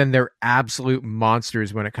 but then they're absolute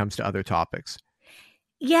monsters when it comes to other topics.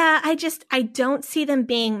 Yeah, I don't see them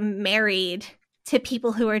being married to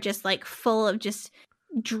people who are just like full of just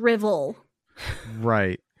drivel.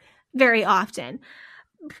 Right. Very often.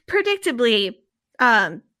 Predictably,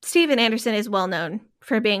 Steven Anderson is well known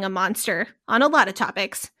for being a monster on a lot of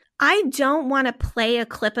topics. I don't want to play a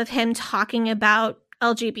clip of him talking about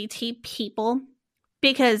LGBT people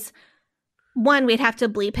because, one, we'd have to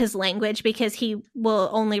bleep his language because he will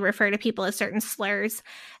only refer to people as certain slurs.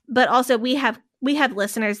 But also, we have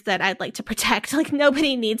listeners that I'd like to protect. Like,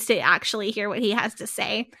 nobody needs to actually hear what he has to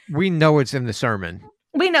say. We know it's in the sermon.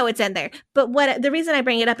 We know it's in there. But the reason I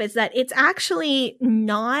bring it up is that it's actually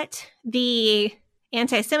not the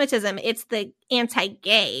anti-Semitism. It's the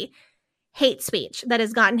anti-gay hate speech that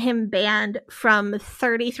has gotten him banned from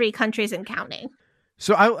 33 countries and counting.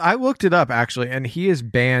 So I looked it up, actually, and he is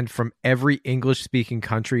banned from every English-speaking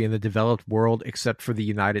country in the developed world except for the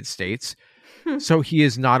United States. So he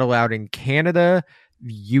is not allowed in Canada,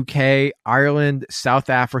 the UK, Ireland, South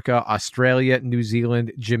Africa, Australia, New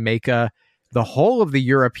Zealand, Jamaica, the whole of the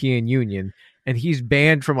European Union. And he's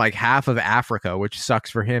banned from like half of Africa, which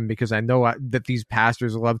sucks for him because I know that these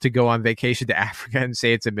pastors love to go on vacation to Africa and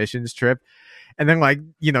say it's a missions trip. And then like,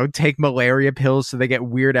 take malaria pills so they get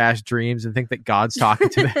weird ass dreams and think that God's talking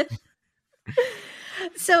to them.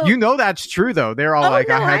 So that's true though. They're all like,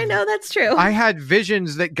 no, I know that's true. I had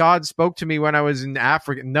visions that God spoke to me when I was in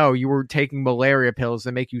Africa. No, you were taking malaria pills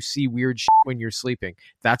that make you see weird shit when you're sleeping.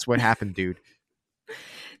 That's what happened, dude.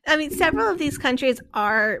 I mean, several of these countries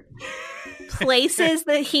are places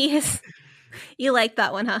that he has. You like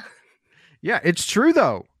that one, huh? Yeah, it's true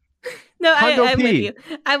though. No, I'm with you.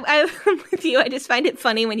 I'm with you. I just find it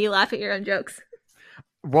funny when you laugh at your own jokes.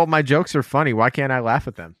 Well, my jokes are funny. Why can't I laugh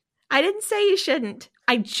at them? I didn't say you shouldn't.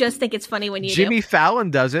 I just think it's funny when you Jimmy do.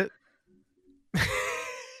 Fallon does it.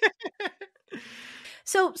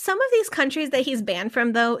 So some of these countries that he's banned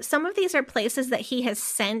from, though, some of these are places that he has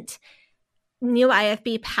sent new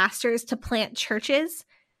IFB pastors to plant churches.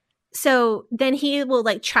 So then he will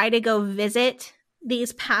like try to go visit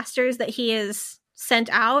these pastors that he has sent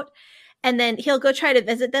out. And then he'll go try to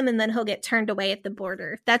visit them and then he'll get turned away at the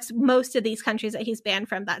border. That's most of these countries that he's banned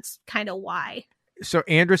from. That's kind of why. So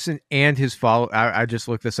Anderson and his I just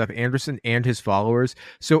looked this up. Anderson and his followers.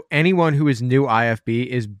 So anyone who is new IFB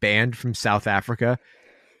is banned from South Africa.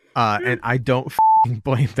 And I don't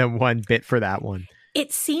blame them one bit for that one.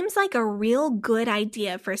 It seems like a real good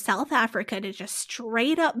idea for South Africa to just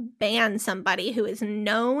straight up ban somebody who is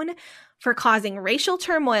known for causing racial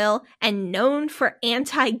turmoil and known for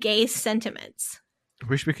anti-gay sentiments. I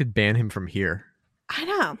wish we could ban him from here. I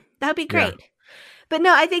know. That would be great. Yeah. But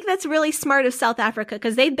no, I think that's really smart of South Africa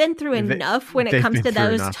because they've been through enough when it comes to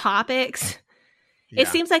those topics. Yeah. It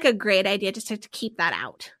seems like a great idea just to keep that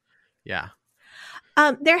out. Yeah.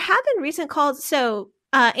 There have been recent calls. So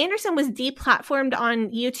Anderson was deplatformed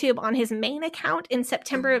on YouTube on his main account in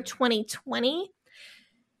September of 2020.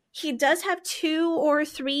 He does have 2 or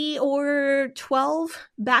 3 or 12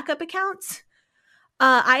 backup accounts.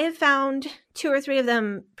 I have found 2 or 3 of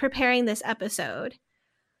them preparing this episode.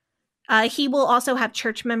 He will also have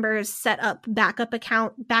church members set up backup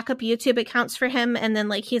YouTube accounts for him. And then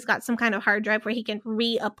like he's got some kind of hard drive where he can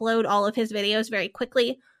re-upload all of his videos very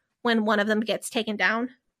quickly when one of them gets taken down.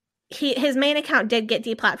 His main account did get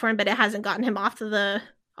deplatformed, but it hasn't gotten him off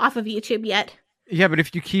of YouTube yet. Yeah, but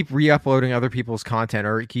if you keep re-uploading other people's content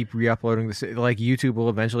or keep re-uploading this, like YouTube will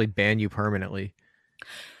eventually ban you permanently.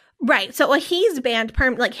 Right. So he's banned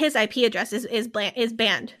like his IP address is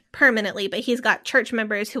banned permanently, but he's got church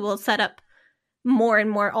members who will set up more and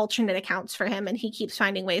more alternate accounts for him, and he keeps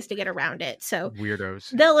finding ways to get around it. So weirdos.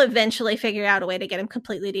 They'll eventually figure out a way to get him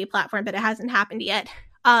completely deplatformed, but it hasn't happened yet.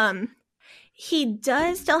 He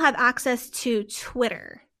does still have access to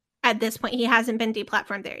Twitter at this point. He hasn't been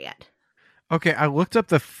deplatformed there yet. Okay, I looked up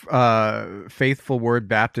the Faithful Word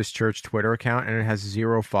Baptist Church Twitter account, and it has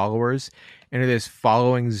 0 followers, and it is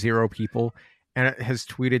following 0 people, and it has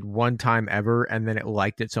tweeted 1 time ever, and then it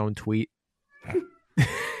liked its own tweet.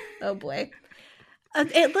 Oh boy.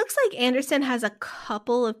 It looks like Anderson has a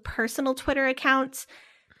couple of personal Twitter accounts.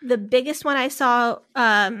 The biggest one I saw,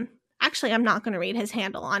 actually, I'm not going to read his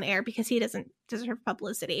handle on air because he doesn't deserve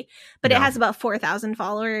publicity, but It has about 4,000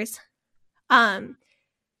 followers.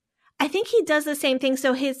 I think he does the same thing.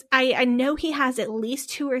 So I know he has at least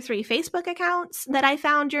 2 or 3 Facebook accounts that I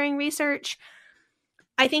found during research.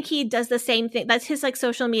 I think he does the same thing. That's his like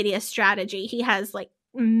social media strategy. He has like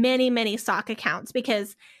many sock accounts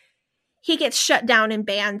because he gets shut down and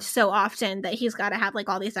banned so often that he's got to have like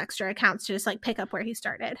all these extra accounts to just like pick up where he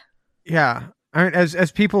started. Yeah. I mean,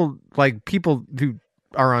 as people who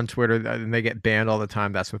are on Twitter and they get banned all the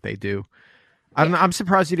time, that's what they do. I'm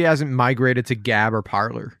surprised that he hasn't migrated to Gab or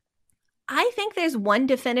Parler. I think there's one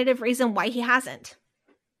definitive reason why he hasn't.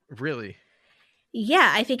 Really?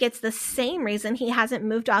 Yeah, I think it's the same reason he hasn't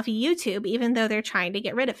moved off YouTube, even though they're trying to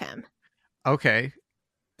get rid of him. Okay.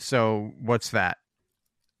 So what's that?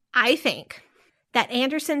 I think that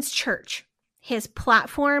Anderson's church, his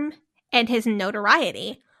platform, and his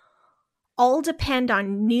notoriety all depend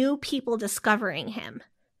on new people discovering him.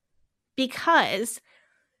 Because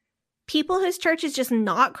people whose church is just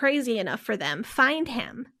not crazy enough for them find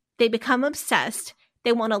him. They become obsessed.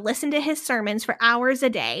 They want to listen to his sermons for hours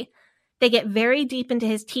a day. They get very deep into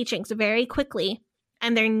his teachings very quickly.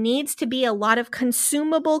 And there needs to be a lot of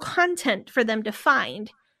consumable content for them to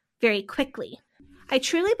find very quickly. I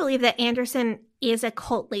truly believe that Anderson is a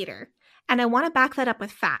cult leader. And I want to back that up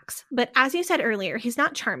with facts. But as you said earlier, he's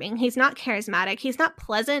not charming. He's not charismatic. He's not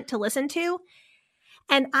pleasant to listen to.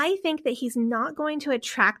 And I think that he's not going to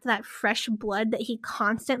attract that fresh blood that he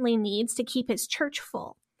constantly needs to keep his church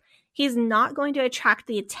full. He's not going to attract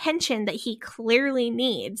the attention that he clearly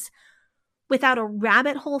needs without a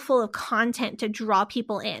rabbit hole full of content to draw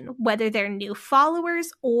people in, whether they're new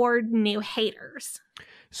followers or new haters.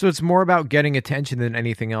 So it's more about getting attention than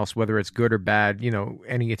anything else, whether it's good or bad. You know,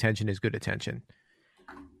 any attention is good attention.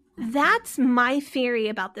 That's my theory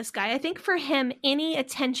about this guy. I think for him, any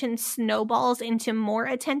attention snowballs into more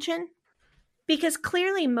attention. Because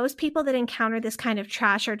clearly most people that encounter this kind of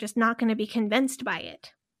trash are just not going to be convinced by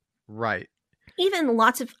it. Right. Even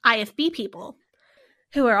lots of IFB people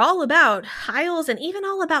who are all about Hyles and even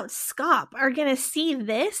all about SCOP are going to see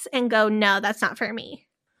this and go, no, that's not for me.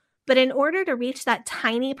 But in order to reach that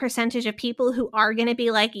tiny percentage of people who are going to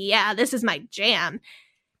be like, yeah, this is my jam,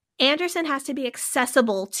 Anderson has to be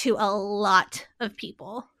accessible to a lot of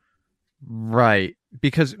people. Right.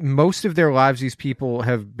 Because most of their lives, these people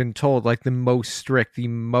have been told like the most strict, the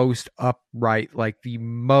most upright, like the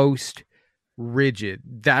most rigid.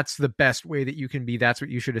 That's the best way that you can be. That's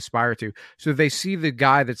what you should aspire to. So if they see the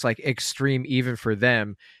guy that's like extreme even for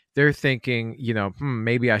them, they're thinking, you know,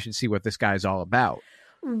 maybe I should see what this guy's all about.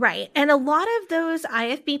 Right. And a lot of those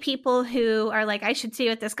IFB people who are like, I should see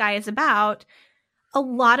what this guy is about, a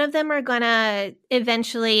lot of them are going to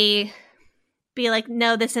eventually be like,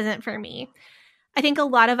 no, this isn't for me. I think a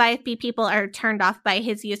lot of IFB people are turned off by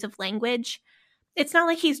his use of language. It's not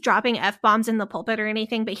like he's dropping F-bombs in the pulpit or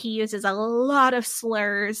anything, but he uses a lot of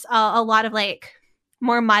slurs, a lot of like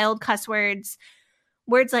more mild cuss words.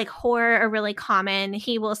 Words like whore are really common.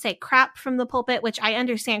 He will say crap from the pulpit, which I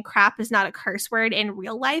understand crap is not a curse word in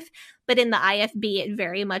real life, but in the IFB it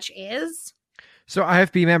very much is. So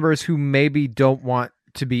IFB members who maybe don't want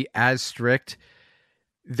to be as strict,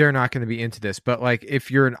 they're not going to be into this. But like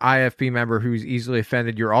if you're an IFB member who's easily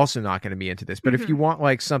offended, you're also not going to be into this. But if you want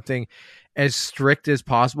like something as strict as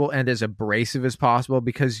possible and as abrasive as possible,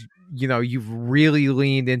 because, you know, you've really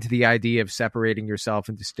leaned into the idea of separating yourself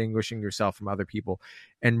and distinguishing yourself from other people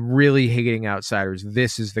and really hating outsiders,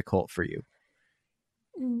 this is the cult for you.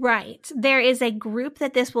 Right. There is a group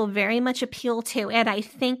that this will very much appeal to. And I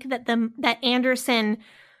think that that Anderson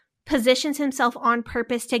positions himself on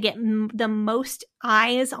purpose to get the most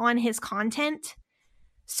eyes on his content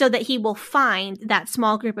so that he will find that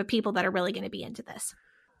small group of people that are really going to be into this.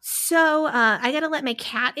 So I got to let my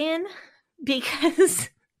cat in because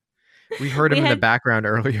we heard him in the background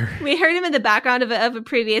earlier. We heard him in the background of a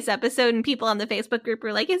previous episode, and people on the Facebook group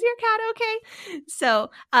were like, is your cat okay? So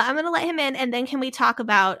I'm going to let him in, and then can we talk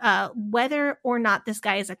about whether or not this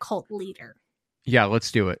guy is a cult leader? Yeah,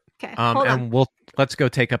 let's do it. Okay, hold on. And let's go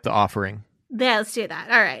take up the offering. Yeah, let's do that.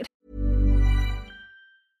 All right.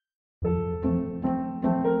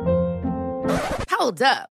 Hold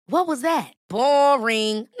up. What was that?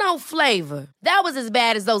 Boring. No flavor. That was as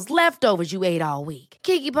bad as those leftovers you ate all week.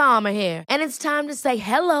 Keke Palmer here. And it's time to say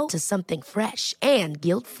hello to something fresh and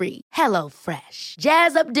guilt-free. Hello Fresh.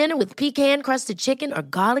 Jazz up dinner with pecan-crusted chicken or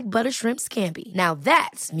garlic butter shrimp scampi. Now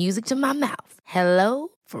that's music to my mouth. Hello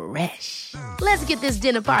Fresh. Let's get this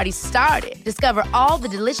dinner party started. Discover all the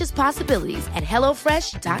delicious possibilities at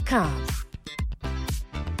HelloFresh.com.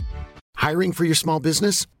 Hiring for your small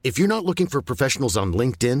business? If you're not looking for professionals on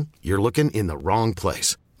LinkedIn, you're looking in the wrong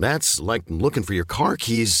place. That's like looking for your car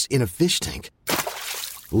keys in a fish tank.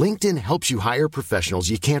 LinkedIn helps you hire professionals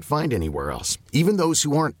you can't find anywhere else, even those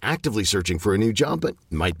who aren't actively searching for a new job but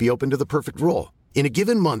might be open to the perfect role. In a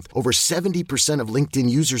given month, over 70% of LinkedIn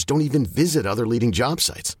users don't even visit other leading job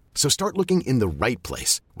sites. So start looking in the right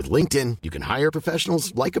place. With LinkedIn, you can hire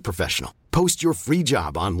professionals like a professional. Post your free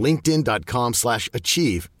job on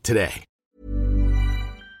linkedin.com/achieve today.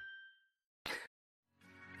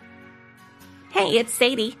 Hey, it's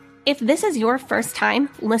Sadie. If this is your first time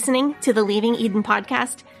listening to the Leaving Eden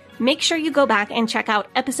podcast, make sure you go back and check out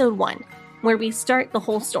episode 1, where we start the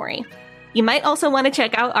whole story. You might also want to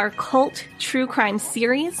check out our cult true crime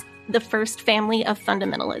series, The First Family of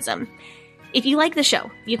Fundamentalism. If you like the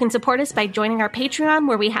show, you can support us by joining our Patreon,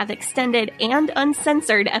 where we have extended and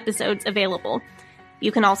uncensored episodes available.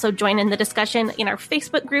 You can also join in the discussion in our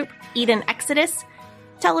Facebook group, Eden Exodus.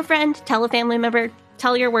 Tell a friend, tell a family member,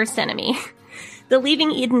 tell your worst enemy. The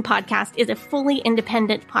Leaving Eden podcast is a fully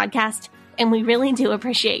independent podcast, and we really do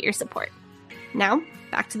appreciate your support. Now,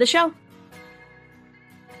 back to the show.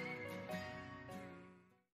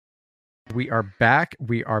 We are back.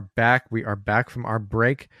 We are back from our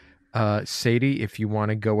break. Sadie, if you want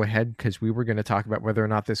to go ahead, because we were going to talk about whether or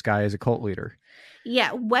not this guy is a cult leader.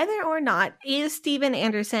 Yeah, whether or not is Steven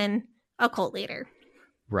Anderson a cult leader?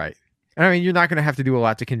 Right. I mean, you're not going to have to do a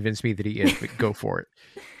lot to convince me that he is, but go for it.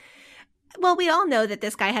 Well, we all know that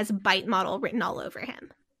this guy has Bite model written all over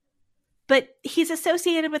him. But he's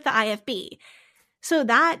associated with the IFB, so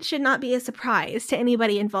that should not be a surprise to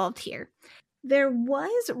anybody involved here. There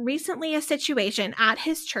was recently a situation at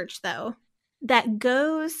his church, though, that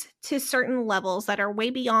goes to certain levels that are way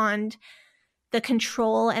beyond the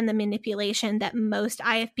control and the manipulation that most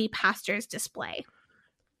IFB pastors display.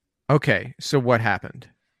 Okay, so what happened?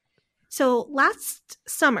 So last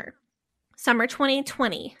summer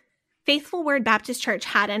 2020, Faithful Word Baptist Church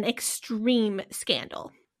had an extreme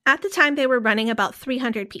scandal. At the time, they were running about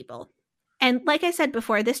 300 people. And like I said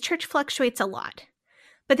before, this church fluctuates a lot.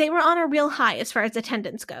 But they were on a real high as far as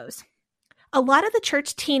attendance goes. A lot of the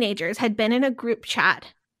church teenagers had been in a group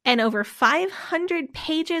chat, and over 500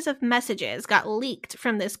 pages of messages got leaked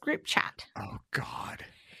from this group chat. Oh, God.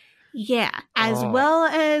 Yeah, as well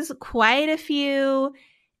as quite a few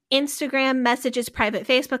Instagram messages, private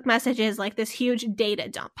Facebook messages, like this huge data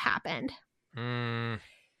dump happened.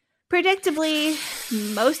 Predictably,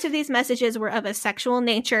 most of these messages were of a sexual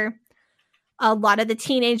nature. A lot of the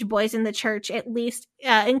teenage boys in the church, at least,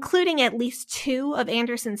 including at least 2 of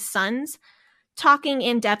Anderson's sons, talking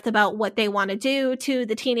in depth about what they want to do to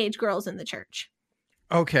the teenage girls in the church.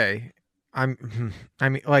 Okay.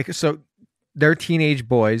 So they're teenage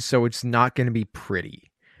boys, so it's not going to be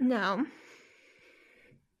pretty. No.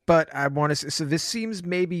 But I want to, so this seems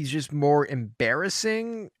maybe just more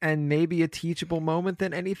embarrassing and maybe a teachable moment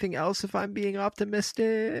than anything else, if I'm being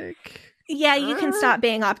optimistic. Yeah, you can stop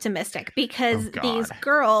being optimistic, because these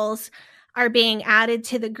girls are being added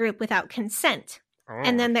to the group without consent.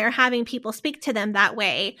 And then they're having people speak to them that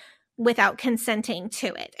way without consenting to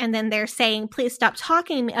it. And then they're saying, please stop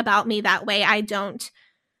talking about me that way. I don't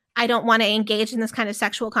want to engage in this kind of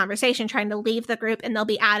sexual conversation, trying to leave the group, and they'll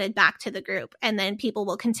be added back to the group. And then people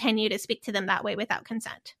will continue to speak to them that way without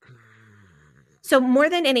consent. So more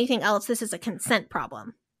than anything else, this is a consent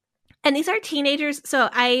problem. And these are teenagers, so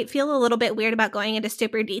I feel a little bit weird about going into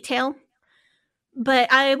super detail.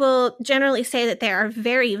 But I will generally say that there are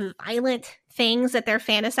very violent things that they're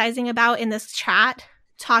fantasizing about in this chat,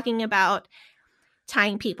 talking about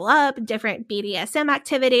tying people up, different BDSM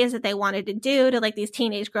activities that they wanted to do to like these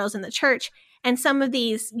teenage girls in the church. And some of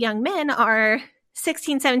these young men are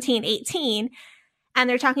 16, 17, 18, and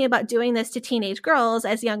they're talking about doing this to teenage girls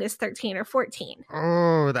as young as 13 or 14.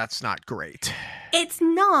 Oh, that's not great. It's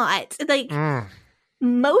not. Like,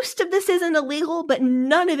 most of this isn't illegal, but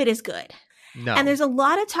none of it is good. No. And there's a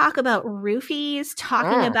lot of talk about roofies,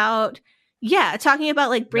 talking about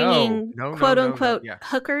like bringing quote unquote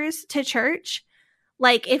hookers to church.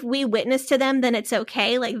 Like, if we witness to them, then it's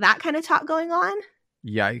okay. Like, that kind of talk going on.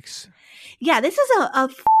 Yikes. Yeah, this is a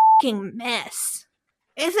fucking mess.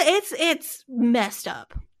 It's messed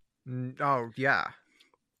up. Oh, yeah.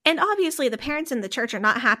 And obviously the parents in the church are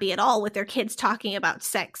not happy at all with their kids talking about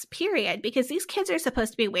sex, period, because these kids are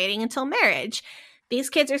supposed to be waiting until marriage. These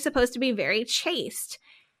kids are supposed to be very chaste.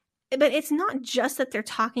 But it's not just that they're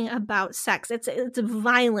talking about sex. It's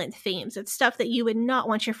violent themes. It's stuff that you would not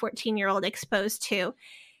want your 14-year-old exposed to.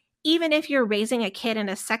 Even if you're raising a kid in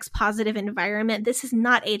a sex-positive environment, this is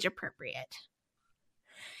not age-appropriate.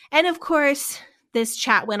 And of course, this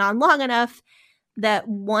chat went on long enough that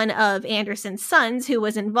one of Anderson's sons who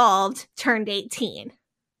was involved turned 18.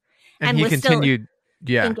 And he was continued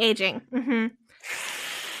still engaging. Mm-hmm.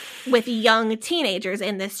 with young teenagers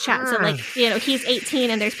in this chat. So like, he's 18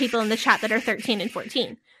 and there's people in the chat that are 13 and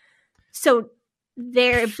 14. So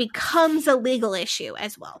there becomes a legal issue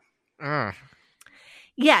as well.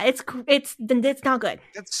 Yeah, it's not good.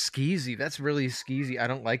 That's skeezy. That's really skeezy. I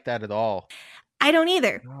don't like that at all. I don't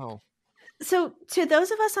either. No. So to those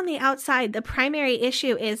of us on the outside, the primary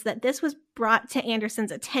issue is that this was brought to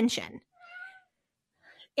Anderson's attention.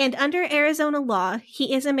 And under Arizona law,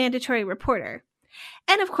 he is a mandatory reporter.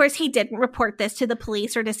 And of course, he didn't report this to the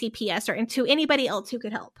police or to CPS or to anybody else who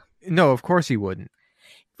could help. No, of course he wouldn't.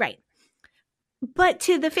 Right. But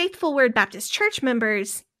to the Faithful Word Baptist Church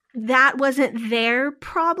members, that wasn't their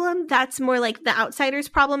problem. That's more like the outsider's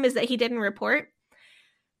problem, is that he didn't report.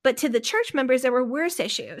 But to the church members, there were worse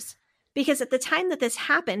issues. Because at the time that this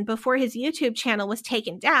happened, before his YouTube channel was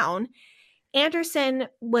taken down, Anderson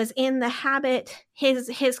was in the habit,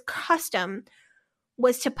 his custom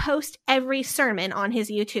was to post every sermon on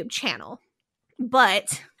his YouTube channel.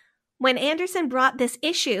 But when Anderson brought this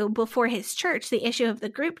issue before his church, the issue of the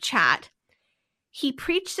group chat, he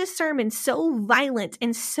preached a sermon so violent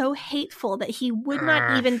and so hateful that he would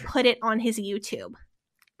not even put it on his YouTube.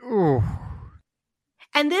 Ooh.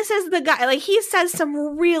 And this is the guy, like, he says some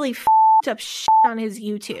really up shit on his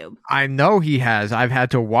YouTube. I know he has. I've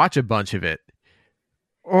had to watch a bunch of it.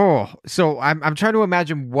 Oh, so I'm trying to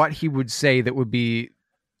imagine what he would say that would be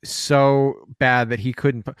so bad that he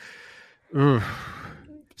couldn't.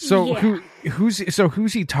 So yeah.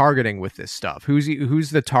 Who's he targeting with this stuff?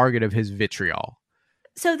 Who's the target of his vitriol?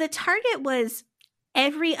 So the target was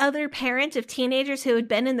every other parent of teenagers who had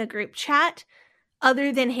been in the group chat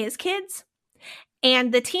other than his kids.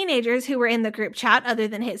 And the teenagers who were in the group chat other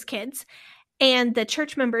than his kids, and the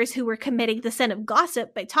church members who were committing the sin of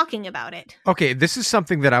gossip by talking about it. Okay, this is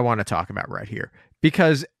something that I want to talk about right here.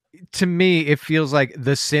 Because to me, it feels like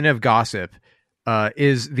the sin of gossip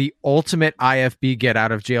is the ultimate IFB get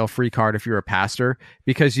out of jail free card if you're a pastor.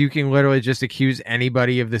 Because you can literally just accuse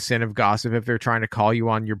anybody of the sin of gossip if they're trying to call you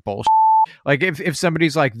on your bullshit. Like if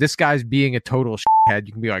somebody's like, this guy's being a total shithead,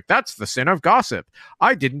 you can be like, that's the sin of gossip.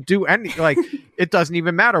 I didn't do any, like, it doesn't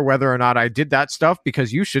even matter whether or not I did that stuff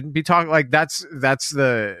because you shouldn't be talking. Like it's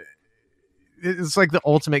like the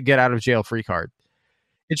ultimate get out of jail free card.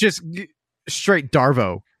 It's just straight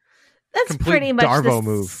Darvo. That's pretty much Darvo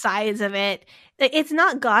the size of it. It's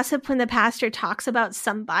not gossip when the pastor talks about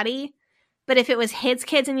somebody, but if it was his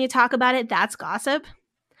kids and you talk about it, that's gossip.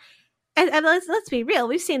 And let's be real.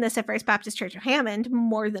 We've seen this at First Baptist Church of Hammond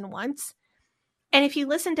more than once. And if you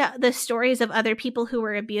listen to the stories of other people who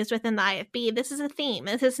were abused within the IFB, this is a theme.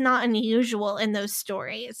 This is not unusual in those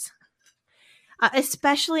stories.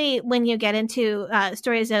 Especially when you get into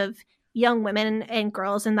stories of young women and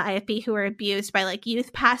girls in the IFB who are abused by like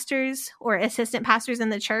youth pastors or assistant pastors in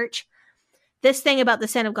the church. This thing about the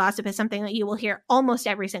sin of gossip is something that you will hear almost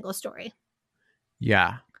every single story.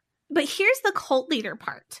 Yeah. But here's the cult leader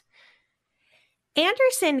part.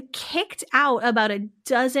 Anderson kicked out about a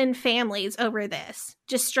dozen families over this.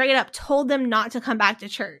 Just straight up told them not to come back to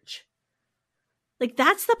church. Like,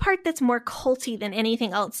 that's the part that's more culty than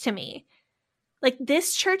anything else to me. Like,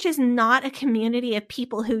 this church is not a community of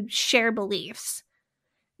people who share beliefs.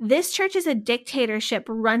 This church is a dictatorship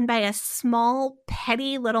run by a small,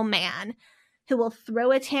 petty little man who will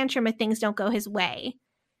throw a tantrum if things don't go his way.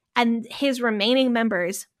 And his remaining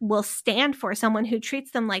members will stand for someone who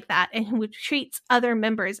treats them like that and who treats other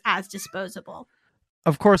members as disposable.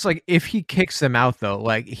 Of course, like, if he kicks them out, though,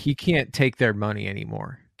 like, he can't take their money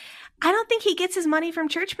anymore. I don't think he gets his money from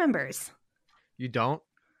church members. You don't?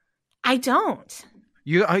 I don't.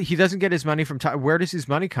 He doesn't get his money from where does his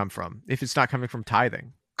money come from if it's not coming from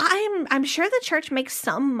tithing? I'm sure the church makes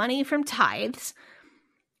some money from tithes,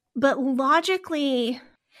 but logically,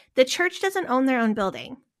 the church doesn't own their own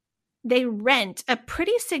building. They rent a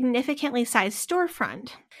pretty significantly sized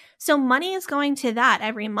storefront. So money is going to that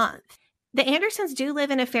every month. The Andersons do live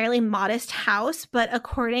in a fairly modest house, but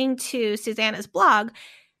according to Susanna's blog,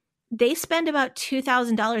 they spend about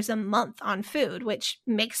 $2,000 a month on food, which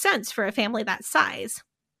makes sense for a family that size.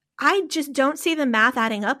 I just don't see the math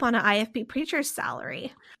adding up on an IFB preacher's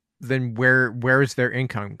salary. Then where is their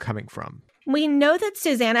income coming from? We know that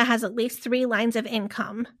Susanna has at least 3 lines of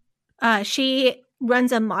income. She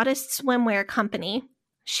runs a modest swimwear company.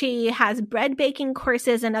 She has bread baking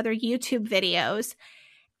courses and other YouTube videos.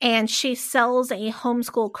 And she sells a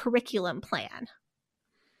homeschool curriculum plan.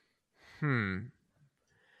 And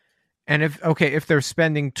if they're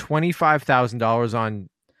spending $25,000 on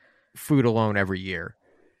food alone every year,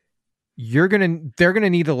 they're gonna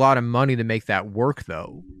need a lot of money to make that work,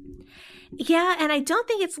 though. Yeah, and I don't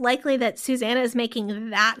think it's likely that Susanna is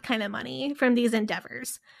making that kind of money from these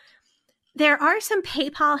endeavors. There are some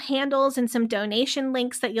PayPal handles and some donation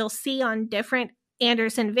links that you'll see on different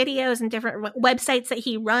Anderson videos and different websites that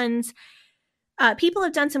he runs. People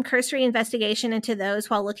have done some cursory investigation into those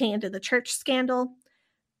while looking into the church scandal.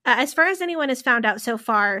 As far as anyone has found out so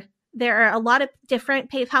far, there are a lot of different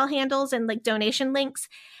PayPal handles and like donation links,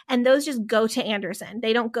 and those just go to Anderson.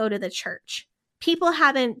 They don't go to the church. People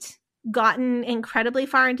haven't gotten incredibly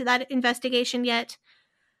far into that investigation yet,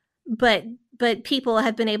 but people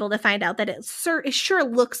have been able to find out that it sure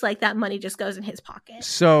looks like that money just goes in his pocket.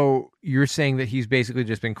 So you're saying that he's basically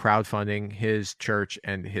just been crowdfunding his church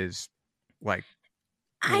and his life.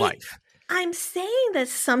 I'm saying that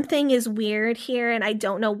something is weird here, and I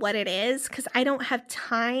don't know what it is because I don't have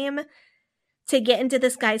time to get into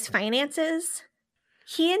this guy's finances.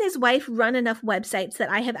 He and his wife run enough websites that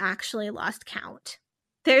I have actually lost count.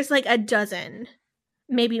 There's like a dozen,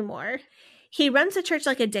 maybe more. He runs the church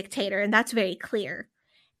like a dictator, and that's very clear.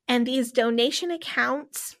 And these donation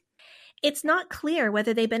accounts, it's not clear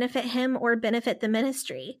whether they benefit him or benefit the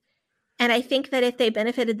ministry. And I think that if they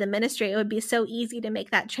benefited the ministry, it would be so easy to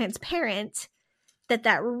make that transparent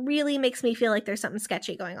that really makes me feel like there's something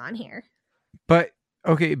sketchy going on here. But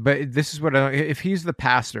this is what if he's the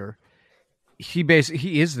pastor, he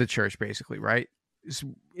is the church basically, right?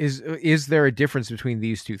 Is there a difference between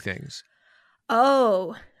these two things?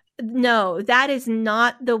 Oh, no, that is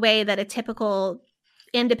not the way that a typical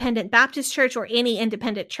independent Baptist church or any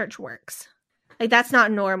independent church works. Like, that's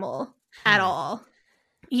not normal at all.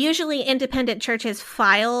 Usually independent churches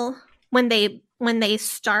file when they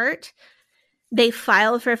start, they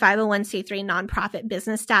file for 501c3 nonprofit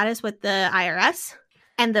business status with the IRS,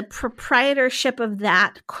 and the proprietorship of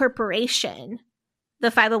that corporation, the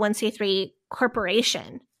 501c3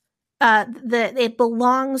 corporation, it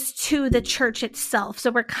belongs to the church itself.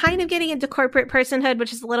 So we're kind of getting into corporate personhood,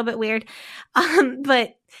 which is a little bit weird.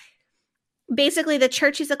 But basically the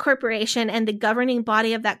church is a corporation, and the governing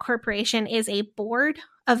body of that corporation is a board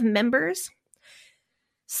of members.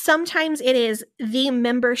 Sometimes it is the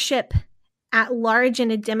membership at large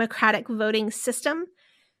in a democratic voting system.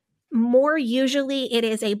 More usually it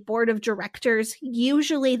is a board of directors.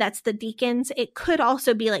 Usually that's the deacons. It could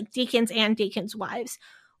also be like deacons and deacons' wives,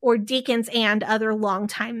 or deacons and other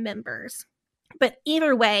longtime members. But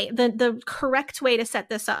either way, the correct way to set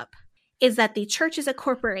this up is that the church is a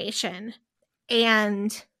corporation,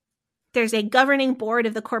 and there's a governing board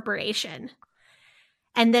of the corporation.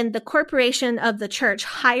 And then the corporation of the church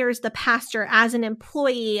hires the pastor as an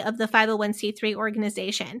employee of the 501c3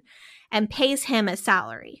 organization and pays him a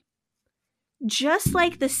salary. Just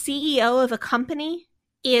like the CEO of a company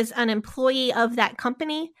is an employee of that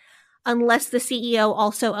company, unless the CEO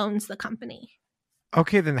also owns the company.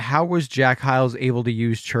 Okay, then how was Jack Hyles able to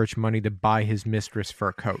use church money to buy his mistress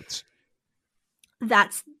fur coats?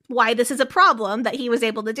 That's why this is a problem, that he was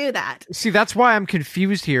able to do that. See, that's why I'm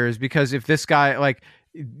confused here, is because if this guy, like,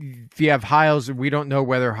 if you have Hyles, we don't know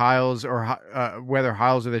whether Hyles or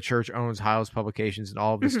the church owns Hyles Publications, and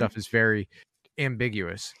all of this stuff is very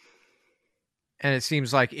ambiguous. And it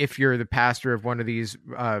seems like if you're the pastor of one of these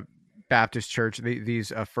Baptist church,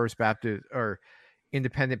 these First Baptist or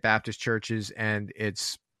independent Baptist churches, and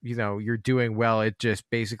it's, you're doing well, it just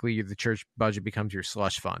basically the church budget becomes your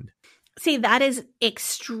slush fund. See, that is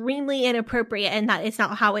extremely inappropriate, and that is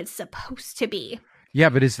not how it's supposed to be. Yeah,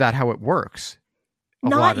 but is that how it works?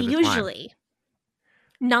 Not usually.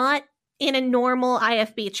 Not in a normal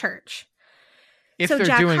IFB church. If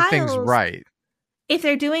they're doing things right. If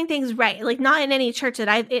they're doing things right, like not in any church that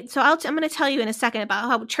I'm going to tell you in a second about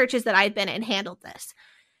how churches that I've been in handled this.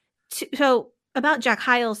 So about Jack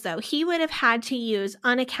Hyles, though, he would have had to use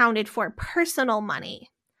unaccounted for personal money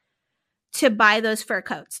to buy those fur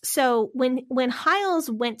coats. So when Hyles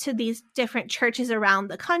went to these different churches around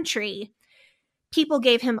the country, people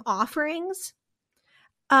gave him offerings.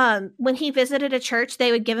 When he visited a church,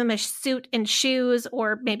 they would give him a suit and shoes,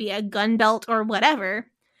 or maybe a gun belt or whatever.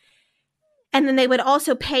 And then they would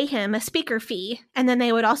also pay him a speaker fee. And then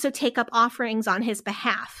they would also take up offerings on his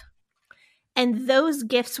behalf. And those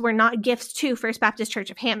gifts were not gifts to First Baptist Church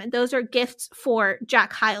of Hammond. Those are gifts for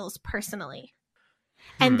Jack Hyles personally.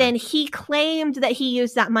 And then he claimed that he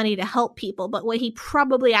used that money to help people. But what he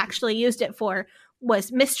probably actually used it for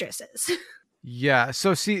was mistresses. Yeah.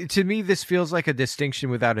 So see, to me, this feels like a distinction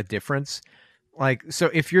without a difference. Like,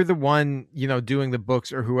 so if you're the one, doing the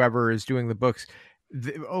books, or whoever is doing the books,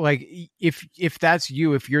 like if that's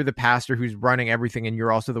you, if you're the pastor who's running everything and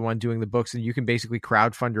you're also the one doing the books, and you can basically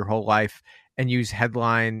crowdfund your whole life and use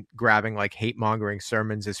headline grabbing, like, hate mongering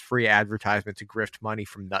sermons as free advertisement to grift money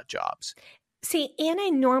from nut jobs. See, in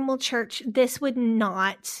a normal church, this would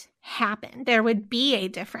not happen. There would be a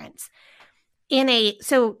difference. In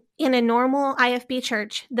a normal IFB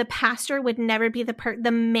church, the pastor would never be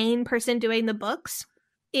the main person doing the books.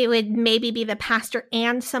 It would maybe be the pastor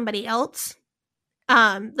and somebody else,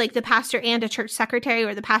 like the pastor and a church secretary,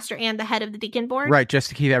 or the pastor and the head of the deacon board. Right, just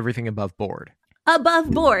to keep everything above board. Above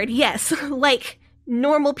board, yes, like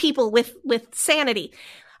normal people with sanity.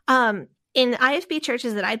 In IFB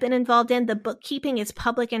churches that I've been involved in, the bookkeeping is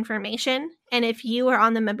public information, and if you are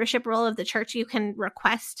on the membership roll of the church, you can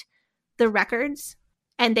request the records,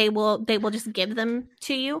 and they will just give them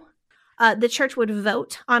to you. The church would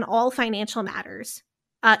vote on all financial matters,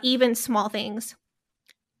 even small things,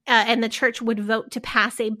 and the church would vote to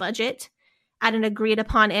pass a budget at an agreed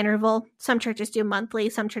upon interval. Some churches do monthly,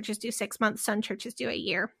 some churches do 6 months, some churches do a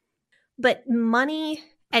year. But money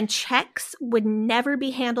and checks would never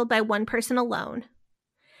be handled by one person alone.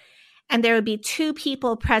 And there would be two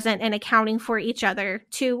people present and accounting for each other,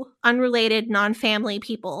 two unrelated, non-family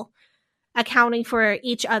people accounting for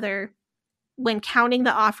each other when counting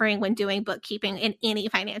the offering, when doing bookkeeping in any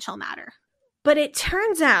financial matter. But it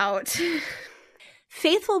turns out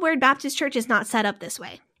Faithful Word Baptist Church is not set up this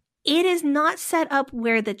way. It is not set up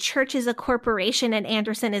where the church is a corporation and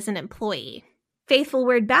Anderson is an employee. Faithful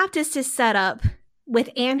Word Baptist is set up with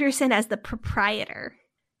Anderson as the proprietor.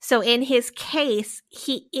 So in his case,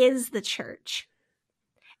 he is the church.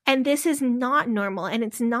 And this is not normal, and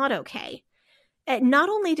it's not okay. Not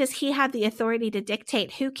only does he have the authority to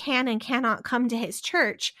dictate who can and cannot come to his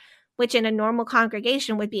church, which in a normal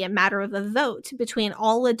congregation would be a matter of a vote between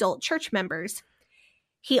all adult church members,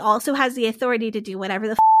 he also has the authority to do whatever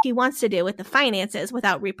the he wants to do with the finances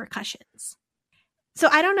without repercussions. So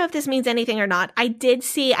I don't know if this means anything or not. I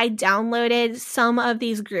downloaded some of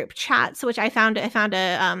these group chats, which I found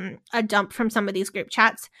a dump from some of these group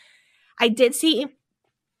chats. I did see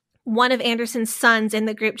one of Anderson's sons in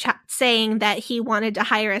the group chat saying that he wanted to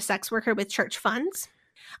hire a sex worker with church funds.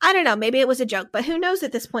 I don't know. Maybe it was a joke, but who knows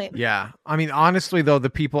at this point? Yeah. I mean, honestly, though,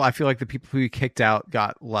 I feel like the people who he kicked out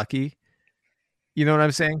got lucky. You know what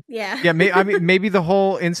I'm saying? Yeah. Yeah. Maybe the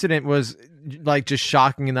whole incident was like just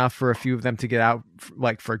shocking enough for a few of them to get out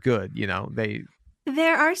like for good. You know,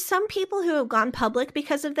 there are some people who have gone public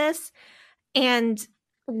because of this and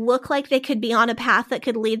look like they could be on a path that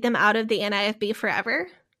could lead them out of the NIFB forever.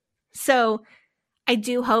 So I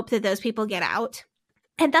do hope that those people get out.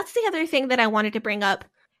 And that's the other thing that I wanted to bring up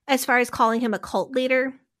as far as calling him a cult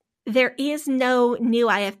leader. There is no new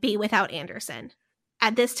IFB without Anderson.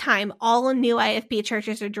 At this time, all new IFB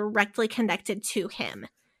churches are directly connected to him.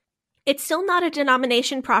 It's still not a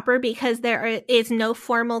denomination proper because there is no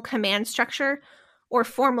formal command structure or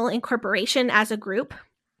formal incorporation as a group.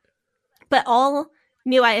 But all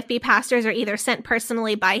new IFB pastors are either sent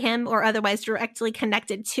personally by him or otherwise directly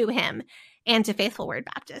connected to him and to Faithful Word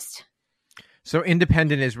Baptist. So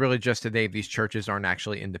independent is really just a name. These churches aren't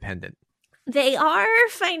actually independent. They are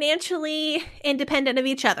financially independent of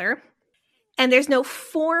each other, and there's no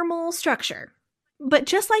formal structure. But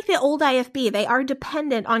just like the old IFB, they are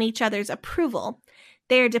dependent on each other's approval.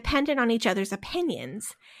 They are dependent on each other's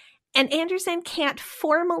opinions. And Anderson can't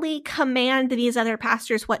formally command these other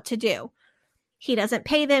pastors what to do. He doesn't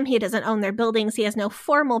pay them. He doesn't own their buildings. He has no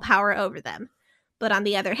formal power over them. But on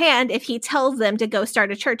the other hand, if he tells them to go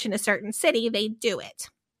start a church in a certain city, they do it.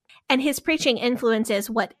 And his preaching influences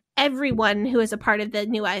what everyone who is a part of the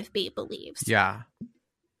new IFB believes. Yeah.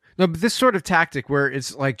 No, but this sort of tactic where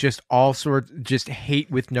it's like just all sorts, just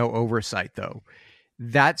hate with no oversight, though,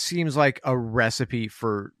 that seems like a recipe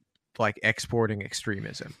for like exporting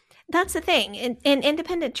extremism. That's the thing. In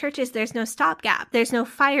independent churches, there's no stopgap. There's no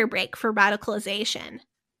fire break for radicalization.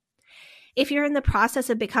 If you're in the process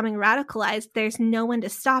of becoming radicalized, there's no one to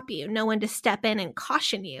stop you, no one to step in and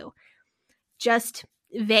caution you. Just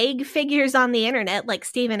vague figures on the internet like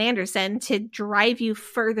Steven Anderson to drive you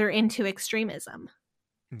further into extremism.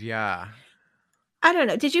 Yeah. I don't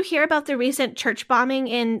know. Did you hear about the recent church bombing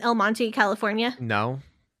in El Monte, California? No.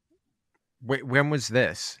 Wait, when was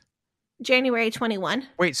this? January 21.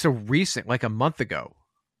 Wait, so recent, like a month ago?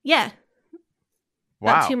 Yeah.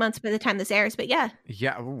 Wow. About 2 months by the time this airs, but yeah.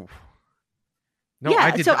 Yeah. Ooh. No, yeah,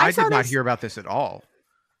 I did not hear about this at all.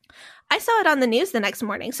 I saw it on the news the next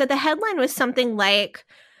morning. So the headline was something like,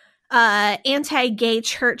 anti-gay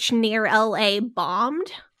church near LA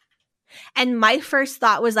bombed. And my first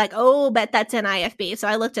thought was like, oh, bet that's an IFB. So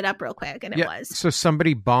I looked it up real quick, and it was. So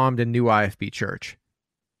somebody bombed a new IFB church.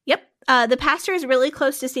 Yep. The pastor is really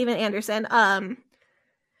close to Steven Anderson.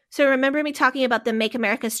 So remember me talking about the Make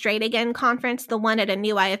America Straight Again conference, the one at a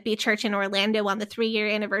new IFB church in Orlando on the 3-year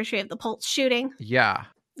anniversary of the Pulse shooting? Yeah.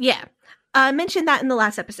 Yeah. I mentioned that in the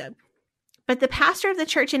last episode. But the pastor of the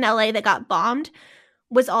church in LA that got bombed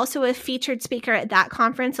was also a featured speaker at that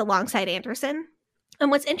conference alongside Anderson.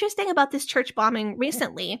 And what's interesting about this church bombing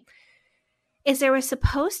recently is there was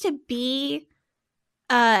supposed to be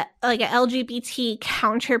like an LGBT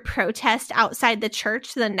counter protest outside the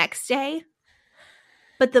church the next day.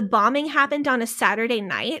 But the bombing happened on a Saturday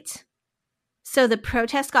night. So the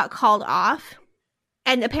protest got called off.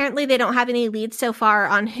 And apparently they don't have any leads so far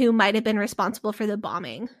on who might have been responsible for the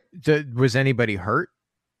bombing. Was anybody hurt?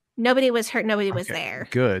 Nobody was hurt. Nobody was there.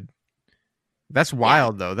 Good. That's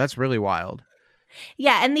wild, though. That's really wild.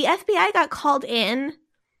 Yeah, and the FBI got called in,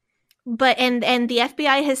 but and the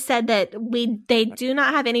FBI has said that they do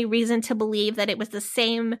not have any reason to believe that it was the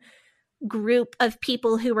same group of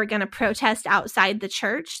people who were going to protest outside the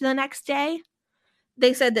church the next day.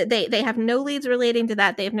 They said that they have no leads relating to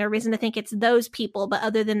that. They have no reason to think it's those people, but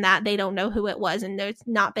other than that, they don't know who it was, and there's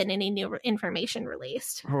not been any new information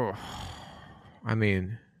released. Oh, I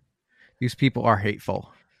mean, these people are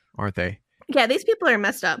hateful, aren't they? Yeah, these people are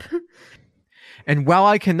messed up. And while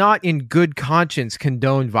I cannot in good conscience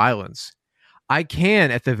condone violence, I can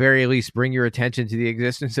at the very least bring your attention to the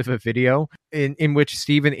existence of a video in which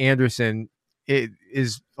Steven Anderson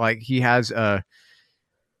is like, he has a,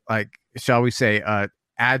 like, shall we say,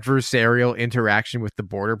 adversarial interaction with the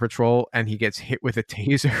Border Patrol, and he gets hit with a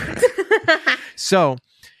taser. So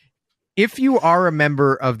if you are a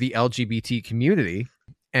member of the LGBT community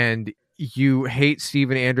and you hate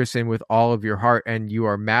Steven Anderson with all of your heart and you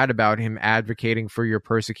are mad about him advocating for your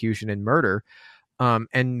persecution and murder,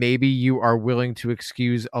 and maybe you are willing to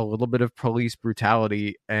excuse a little bit of police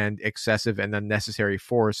brutality and excessive and unnecessary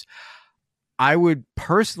force, I would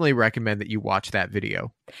personally recommend that you watch that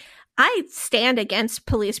video. I stand against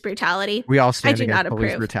police brutality. We all stand I do against not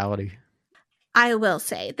police approve. brutality. I will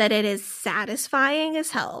say that it is satisfying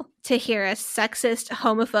as hell to hear a sexist,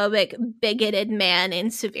 homophobic, bigoted man in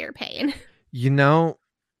severe pain. You know,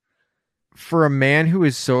 for a man who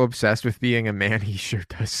is so obsessed with being a man, he sure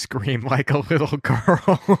does scream like a little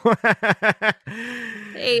girl.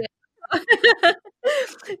 Hey.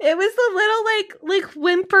 It was the little like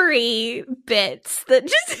whimpery bits that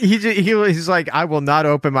just he's like, I will not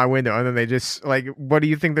open my window, and then they just like, what do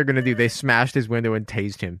you think they're gonna do? They smashed his window and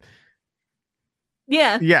tased him.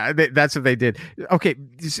 Yeah, that's what they did. Okay,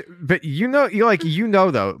 but you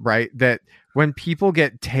know though, right, that when people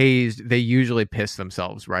get tased, they usually piss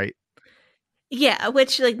themselves, right? Yeah,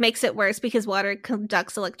 which like makes it worse because water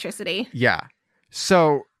conducts electricity. Yeah,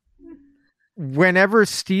 so whenever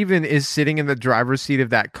Steven is sitting in the driver's seat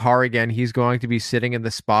of that car again, he's going to be sitting in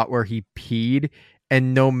the spot where he peed,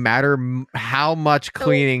 and no matter how much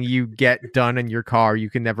cleaning you get done in your car, you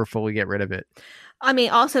can never fully get rid of it. I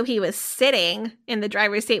mean, also he was sitting in the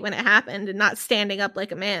driver's seat when it happened and not standing up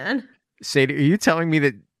like a man. Sadie, are you telling me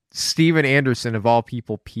that Steven Anderson, of all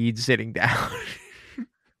people, peed sitting down?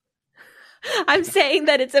 I'm saying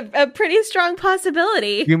that it's a pretty strong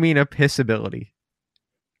possibility. You mean a pissability?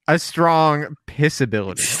 A strong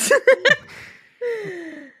pissability.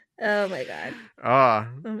 Oh my god.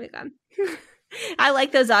 Oh my god. I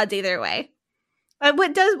like those odds either way.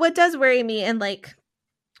 What does worry me, and like,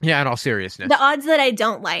 yeah, in all seriousness, the odds that I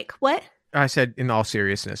don't like. What? I said in all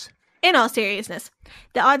seriousness. In all seriousness,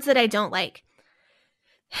 the odds that I don't like.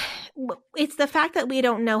 It's the fact that we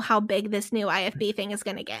don't know how big this new IFB thing is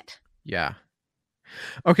going to get. Yeah.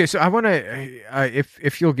 Okay, so I want to,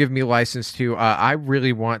 if you'll give me license to, I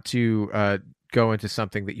really want to go into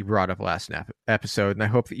something that you brought up last episode, and I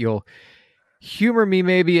hope that you'll humor me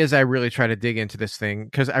maybe as I really try to dig into this thing,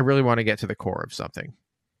 because I really want to get to the core of something.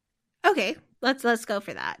 Okay, let's go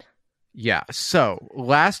for that. Yeah, so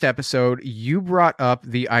last episode, you brought up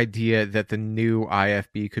the idea that the new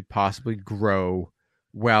IFB could possibly grow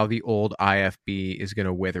while the old IFB is going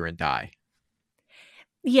to wither and die.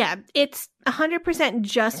 Yeah, it's 100%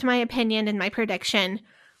 just my opinion and my prediction,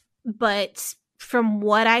 but from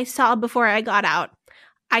what I saw before I got out,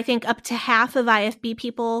 I think up to half of IFB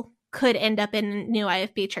people could end up in new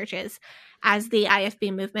IFB churches as the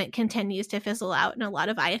IFB movement continues to fizzle out and a lot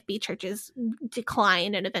of IFB churches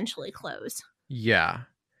decline and eventually close. Yeah.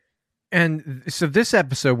 And so this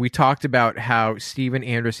episode, we talked about how Steven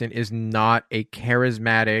Anderson is not a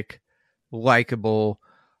charismatic, likable,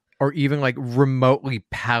 or even like remotely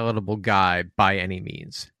palatable guy by any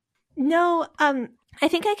means. No, I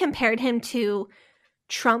think I compared him to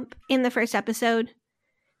Trump in the first episode,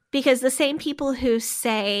 because the same people who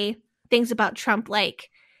say things about Trump like,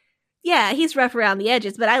 yeah, he's rough around the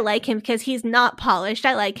edges, but I like him because he's not polished.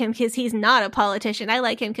 I like him because he's not a politician. I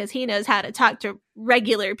like him because he knows how to talk to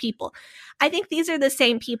regular people. I think these are the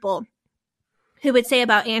same people who would say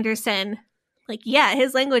about Anderson, Like, yeah,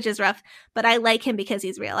 his language is rough, but I like him because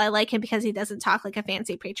he's real. I like him because he doesn't talk like a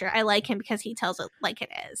fancy preacher. I like him because he tells it like it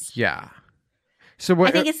is. Yeah. So what,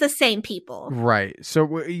 I think it's the same people. Right. So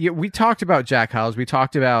we talked about Jack Hyles. We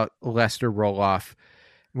talked about Lester Roloff.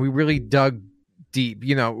 We really dug deep,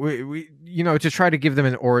 we to try to give them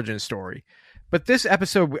an origin story. But this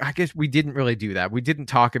episode, I guess we didn't really do that. We didn't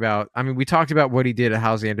talk about, we talked about what he did at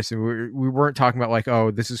Hyles Anderson. We weren't talking about like,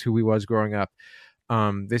 oh, this is who he was growing up.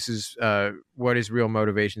 This is what his real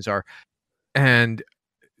motivations are. And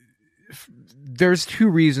there's two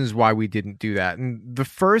reasons why we didn't do that. And the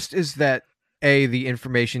first is that, A, the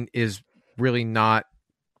information is really not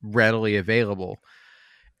readily available.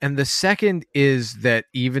 And the second is that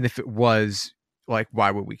even if it was, like,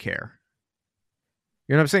 why would we care?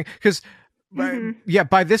 You know what I'm saying? Because,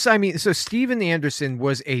 by this, I mean, so Steven Anderson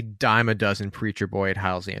was a dime a dozen preacher boy at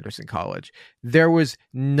Hyles Anderson College. There was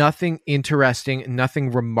nothing interesting,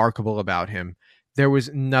 nothing remarkable about him. There was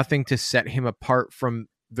nothing to set him apart from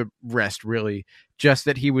the rest, really. Just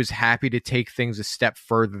that he was happy to take things a step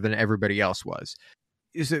further than everybody else was.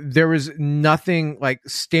 There was nothing like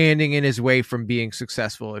standing in his way from being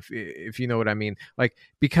successful, if you know what I mean. Like,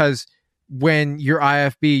 because when you're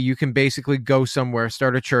IFB, you can basically go somewhere,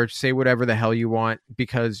 start a church, say whatever the hell you want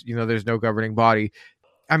because, there's no governing body.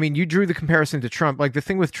 I mean, you drew the comparison to Trump. Like, the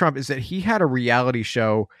thing with Trump is that he had a reality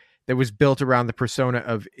show that was built around the persona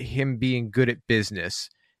of him being good at business.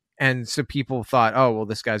 And so people thought, oh, well,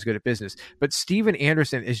 this guy's good at business. But Steven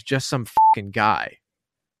Anderson is just some fucking guy.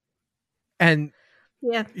 And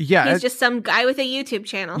yeah, he's just some guy with a YouTube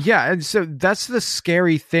channel. Yeah, and so that's the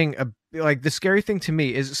scary thing. Like, the scary thing to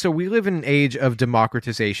me is, so we live in an age of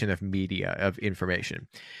democratization of media, of information.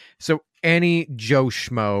 So any Joe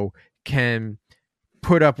Schmo can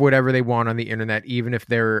put up whatever they want on the internet, even if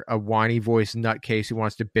they're a whiny voice nutcase who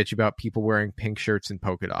wants to bitch about people wearing pink shirts and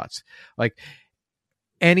polka dots. Like,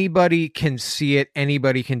 anybody can see it.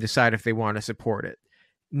 Anybody can decide if they want to support it.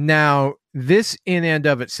 Now, this in and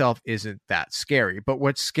of itself isn't that scary, but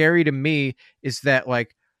what's scary to me is that,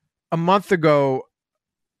 like, a month ago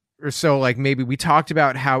or so, like, maybe we talked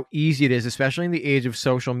about how easy it is, especially in the age of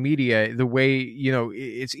social media, the way,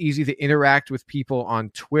 it's easy to interact with people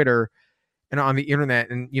on Twitter and on the internet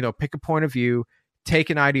and, pick a point of view, take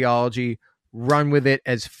an ideology, run with it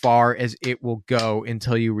as far as it will go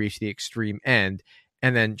until you reach the extreme end,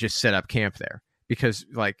 and then just set up camp there. Because,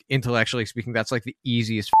 like, intellectually speaking, that's like the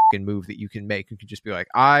easiest fucking move that you can make. You can just be like,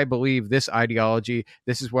 I believe this ideology.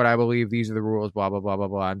 This is what I believe. These are the rules, blah, blah, blah, blah,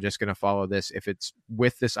 blah. I'm just going to follow this. If it's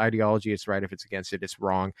with this ideology, it's right. If it's against it, it's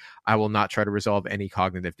wrong. I will not try to resolve any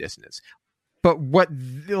cognitive dissonance. But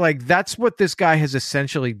that's what this guy has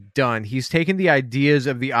essentially done. He's taken the ideas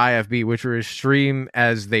of the IFB, which are extreme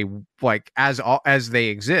as they, like, as they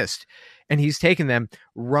exist, and he's taken them,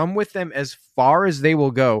 run with them as far as they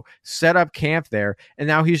will go, set up camp there, and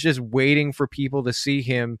now he's just waiting for people to see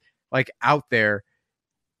him, like, out there,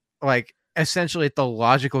 like, essentially at the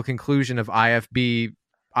logical conclusion of IFB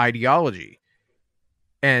ideology.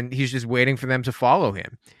 And he's just waiting for them to follow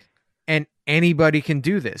him. And anybody can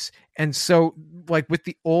do this. And so, like, with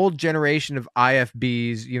the old generation of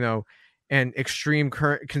IFBs, and extreme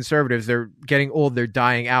conservatives, they're getting old, they're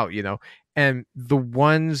dying out, and the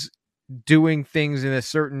ones doing things in a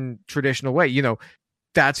certain traditional way,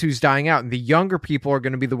 that's who's dying out. And the younger people are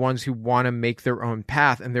going to be the ones who want to make their own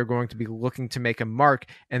path, and they're going to be looking to make a mark.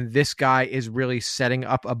 And this guy is really setting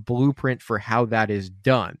up a blueprint for how that is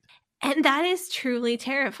done. And that is truly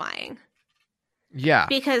terrifying. Yeah.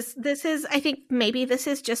 Because I think maybe this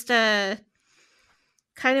is just a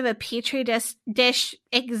kind of a petri dish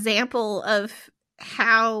example of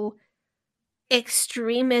how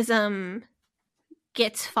extremism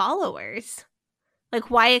gets followers. Like,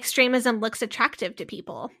 why extremism looks attractive to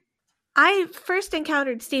people. I first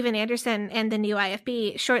encountered Steven Anderson and the new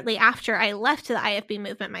IFB shortly after I left the IFB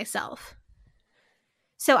movement myself.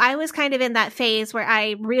 So I was kind of in that phase where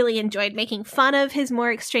I really enjoyed making fun of his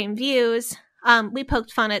more extreme views. We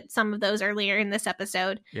poked fun at some of those earlier in this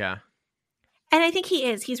episode. Yeah. And I think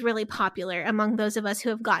he's really popular among those of us who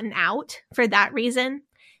have gotten out for that reason.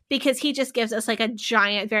 Because he just gives us, like, a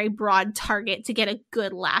giant, very broad target to get a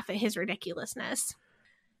good laugh at his ridiculousness.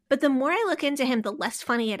 But the more I look into him, the less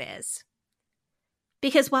funny it is.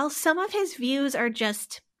 Because while some of his views are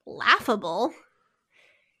just laughable,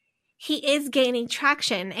 he is gaining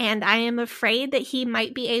traction, and I am afraid that he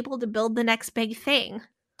might be able to build the next big thing.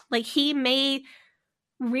 Like, he may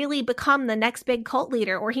really become the next big cult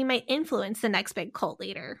leader, or he might influence the next big cult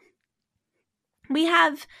leader. We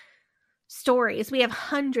have stories. We have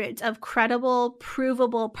hundreds of credible,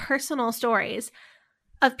 provable, personal stories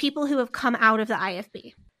of people who have come out of the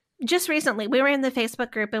IFB. just recently, we were in the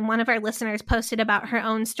Facebook group and one of our listeners posted about her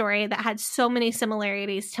own story that had so many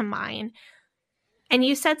similarities to mine. And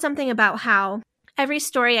you said something about how every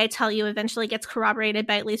story I tell you eventually gets corroborated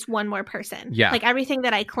by at least one more person. Yeah. Like everything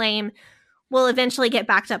that I claim will eventually get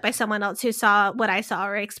backed up by someone else who saw what I saw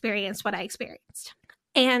or experienced what I experienced.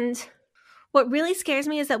 And what really scares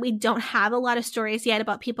me is that we don't have a lot of stories yet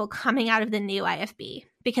about people coming out of the new IFB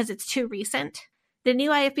because it's too recent. The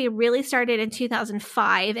new IFB really started in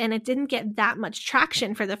 2005 and it didn't get that much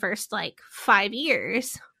traction for the first 5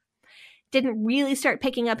 years. Didn't really start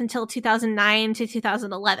picking up until 2009 to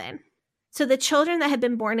 2011. So the children that had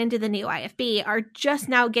been born into the new IFB are just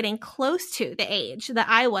now getting close to the age that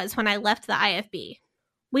I was when I left the IFB.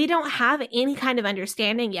 We don't have any kind of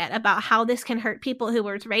understanding yet about how this can hurt people who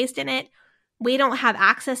were raised in it. We don't have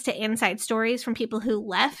access to inside stories from people who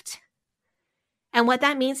left. And what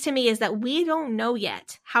that means to me is that we don't know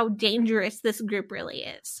yet how dangerous this group really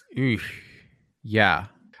is. Eesh. Yeah.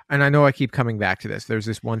 And I know I keep coming back to this. There's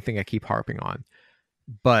this one thing I keep harping on.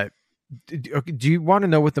 But do you want to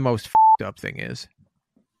know what the most f***ed up thing is?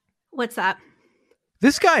 What's that?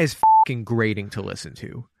 This guy is f***ing grating to listen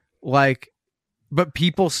to. But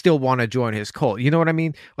people still want to join his cult. You know what I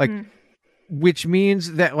mean? Which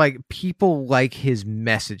means that people like his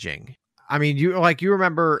messaging. I mean, you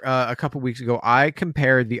remember a couple weeks ago, I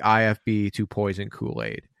compared the IFB to poison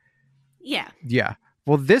Kool-Aid. Yeah. Yeah.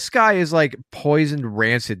 Well, this guy is like poisoned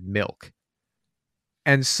rancid milk.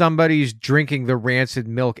 And somebody's drinking the rancid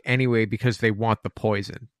milk anyway because they want the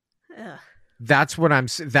poison. Ugh. That's what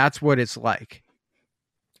it's like.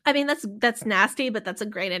 I mean, that's nasty, but that's a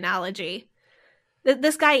great analogy.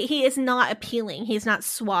 This guy, he is not appealing. He's not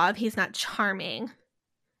suave. He's not charming.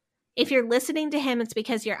 If you're listening to him, it's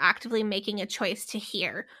because you're actively making a choice to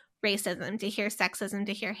hear racism, to hear sexism,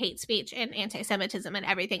 to hear hate speech and anti-Semitism and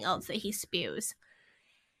everything else that he spews.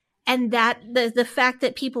 And that the fact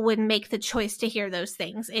that people would make the choice to hear those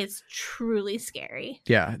things is truly scary.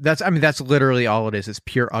 Yeah, that's literally all it is. It's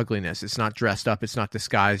pure ugliness. It's not dressed up. It's not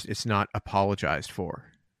disguised. It's not apologized for.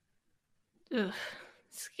 Ugh,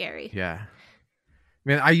 scary. Yeah. I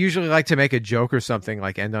mean, I usually like to make a joke or something,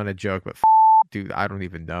 end on a joke, but dude, I don't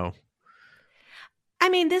even know. I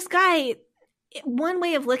mean, this guy, one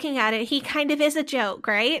way of looking at it, he kind of is a joke,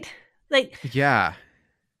 right? Yeah.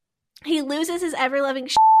 He loses his ever-loving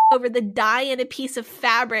over the dye in a piece of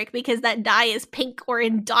fabric because that dye is pink or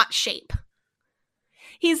in dot shape.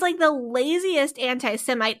 He's like the laziest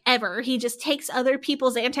anti-Semite ever. He just takes other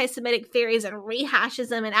people's anti-Semitic theories and rehashes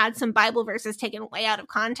them and adds some Bible verses taken way out of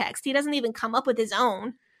context. He doesn't even come up with his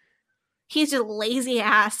own. He's just lazy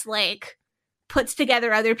ass, puts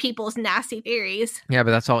together other people's nasty theories. Yeah,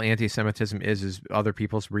 but that's all anti-Semitism is other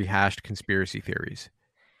people's rehashed conspiracy theories.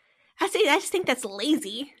 I just think that's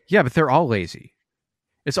lazy. Yeah, but they're all lazy.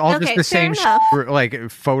 It's all just the same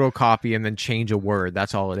photocopy and then change a word.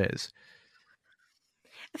 That's all it is.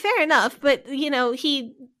 Fair enough, but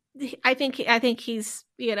I think he's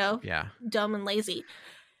dumb and lazy.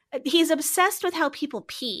 He's obsessed with how people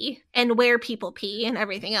pee and where people pee and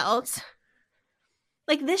everything else.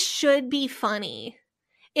 This should be funny.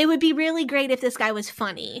 It would be really great if this guy was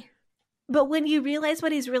funny. But when you realize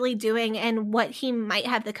what he's really doing and what he might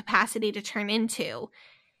have the capacity to turn into,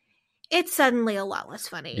 it's suddenly a lot less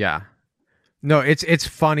funny. Yeah. No, it's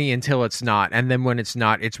funny until it's not. And then when it's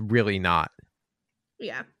not, it's really not.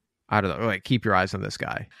 Yeah. I don't know. Keep your eyes on this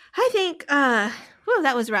guy. I think,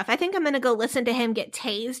 that was rough. I think I'm going to go listen to him get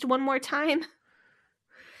tased one more time.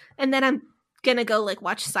 And then I'm going to go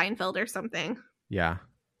watch Seinfeld or something. Yeah.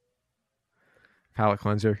 Palate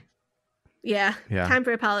cleanser. Yeah. Time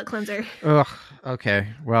for a palate cleanser. Ugh. Okay.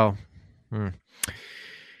 Well.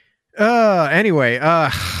 Anyway.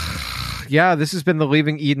 Yeah. This has been the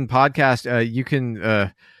Leaving Eden podcast. You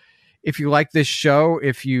can, if you like this show,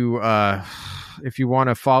 if you want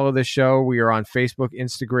to follow this show, we are on Facebook,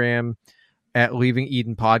 Instagram at Leaving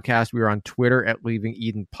Eden Podcast. We are on Twitter at Leaving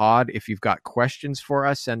Eden Pod. If you've got questions for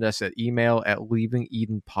us, send us an email at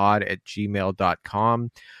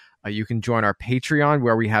leavingedenpod@gmail.com. You can join our Patreon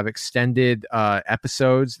where we have extended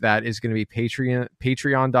episodes. That is going to be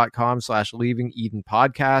patreon.com/Leaving Eden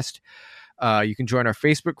Podcast. You can join our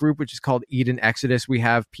Facebook group, which is called Eden Exodus. We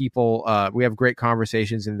have people, we have great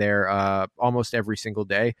conversations in there almost every single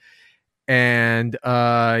day. And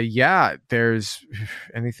there's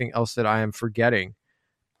anything else that I am forgetting.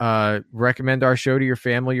 Recommend our show to your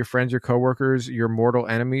family, your friends, your coworkers, your mortal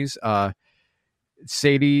enemies.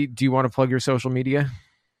 Sadie, do you want to plug your social media?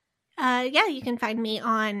 Yeah, you can find me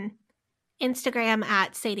on Instagram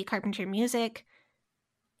at Sadie Carpenter Music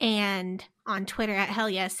and on Twitter at Hell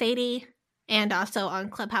Yeah Sadie. and also on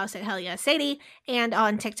Clubhouse at Hell Yeah Sadie, and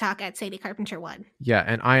on TikTok at Sadie Carpenter 1. Yeah,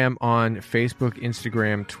 and I am on Facebook,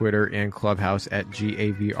 Instagram, Twitter, and Clubhouse at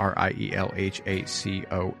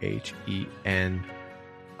GAVRIELHACOHEN.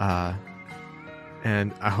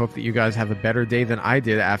 And I hope that you guys have a better day than I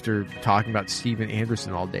did after talking about Steven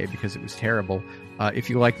Anderson all day, because it was terrible. If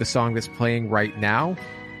you like the song that's playing right now,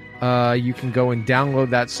 you can go and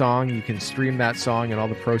download that song. You can stream that song, and all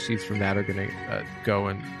the proceeds from that are going to go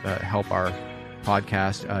and help our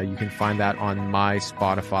podcast. You can find that on my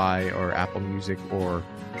Spotify or Apple Music or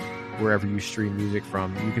wherever you stream music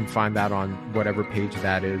from. You can find that on whatever page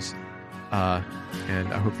that is.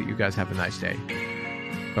 And I hope that you guys have a nice day.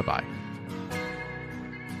 Bye-bye.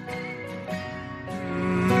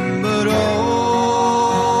 But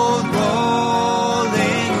old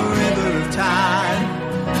rolling river of time,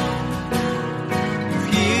 you've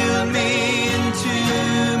healed me in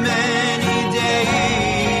too many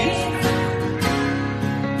days.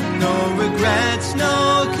 No regrets,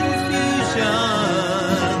 no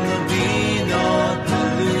confusion, there'll be no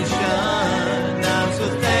pollution. I'm so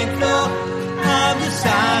thankful I've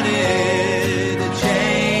decided to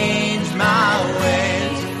change my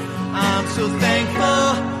ways. I'm so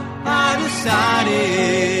thankful I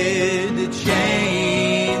decided to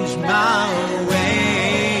change my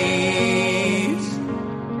ways.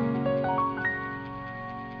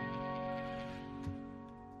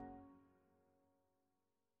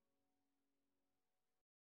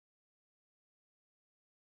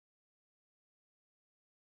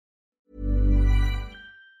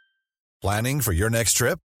 Planning for your next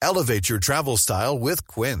trip? Elevate your travel style with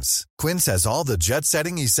Quince. Quince has all the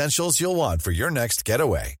jet-setting essentials you'll want for your next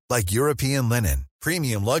getaway, like European linen,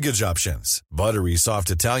 premium luggage options, buttery soft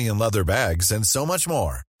Italian leather bags, and so much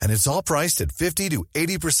more. And it's all priced at 50 to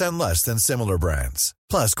 80% less than similar brands.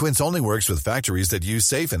 Plus, Quince only works with factories that use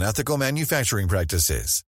safe and ethical manufacturing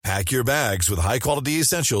practices. Pack your bags with high-quality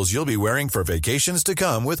essentials you'll be wearing for vacations to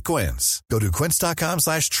come with Quince. Go to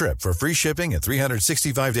quince.com/trip for free shipping and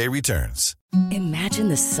 365-day returns. Imagine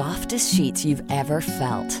the softest sheets you've ever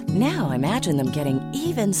felt. Now imagine them getting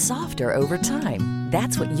even softer over time.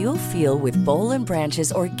 That's what you'll feel with Boll &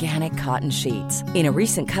 Branch's organic cotton sheets. In a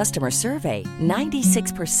recent customer survey,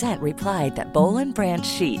 96% replied that Boll & Branch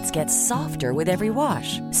sheets get softer with every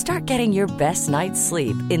wash. Start getting your best night's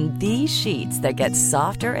sleep in these sheets that get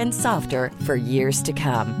softer and softer for years to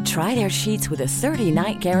come. Try their sheets with a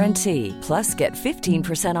 30-night guarantee. Plus, get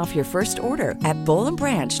 15% off your first order at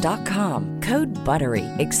bollandbranch.com. Code BUTTERY.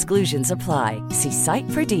 Exclusions apply. See site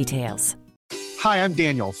for details. Hi, I'm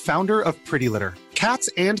Daniel, founder of Pretty Litter. Cats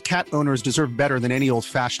and cat owners deserve better than any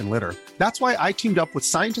old-fashioned litter. That's why I teamed up with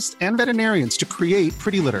scientists and veterinarians to create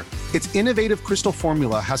Pretty Litter. Its innovative crystal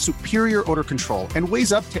formula has superior odor control and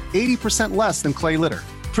weighs up to 80% less than clay litter.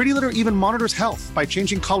 Pretty Litter even monitors health by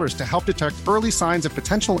changing colors to help detect early signs of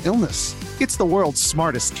potential illness. It's the world's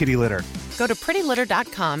smartest kitty litter. Go to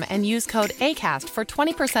prettylitter.com and use code ACAST for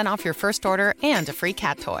 20% off your first order and a free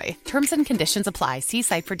cat toy. Terms and conditions apply. See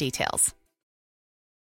site for details.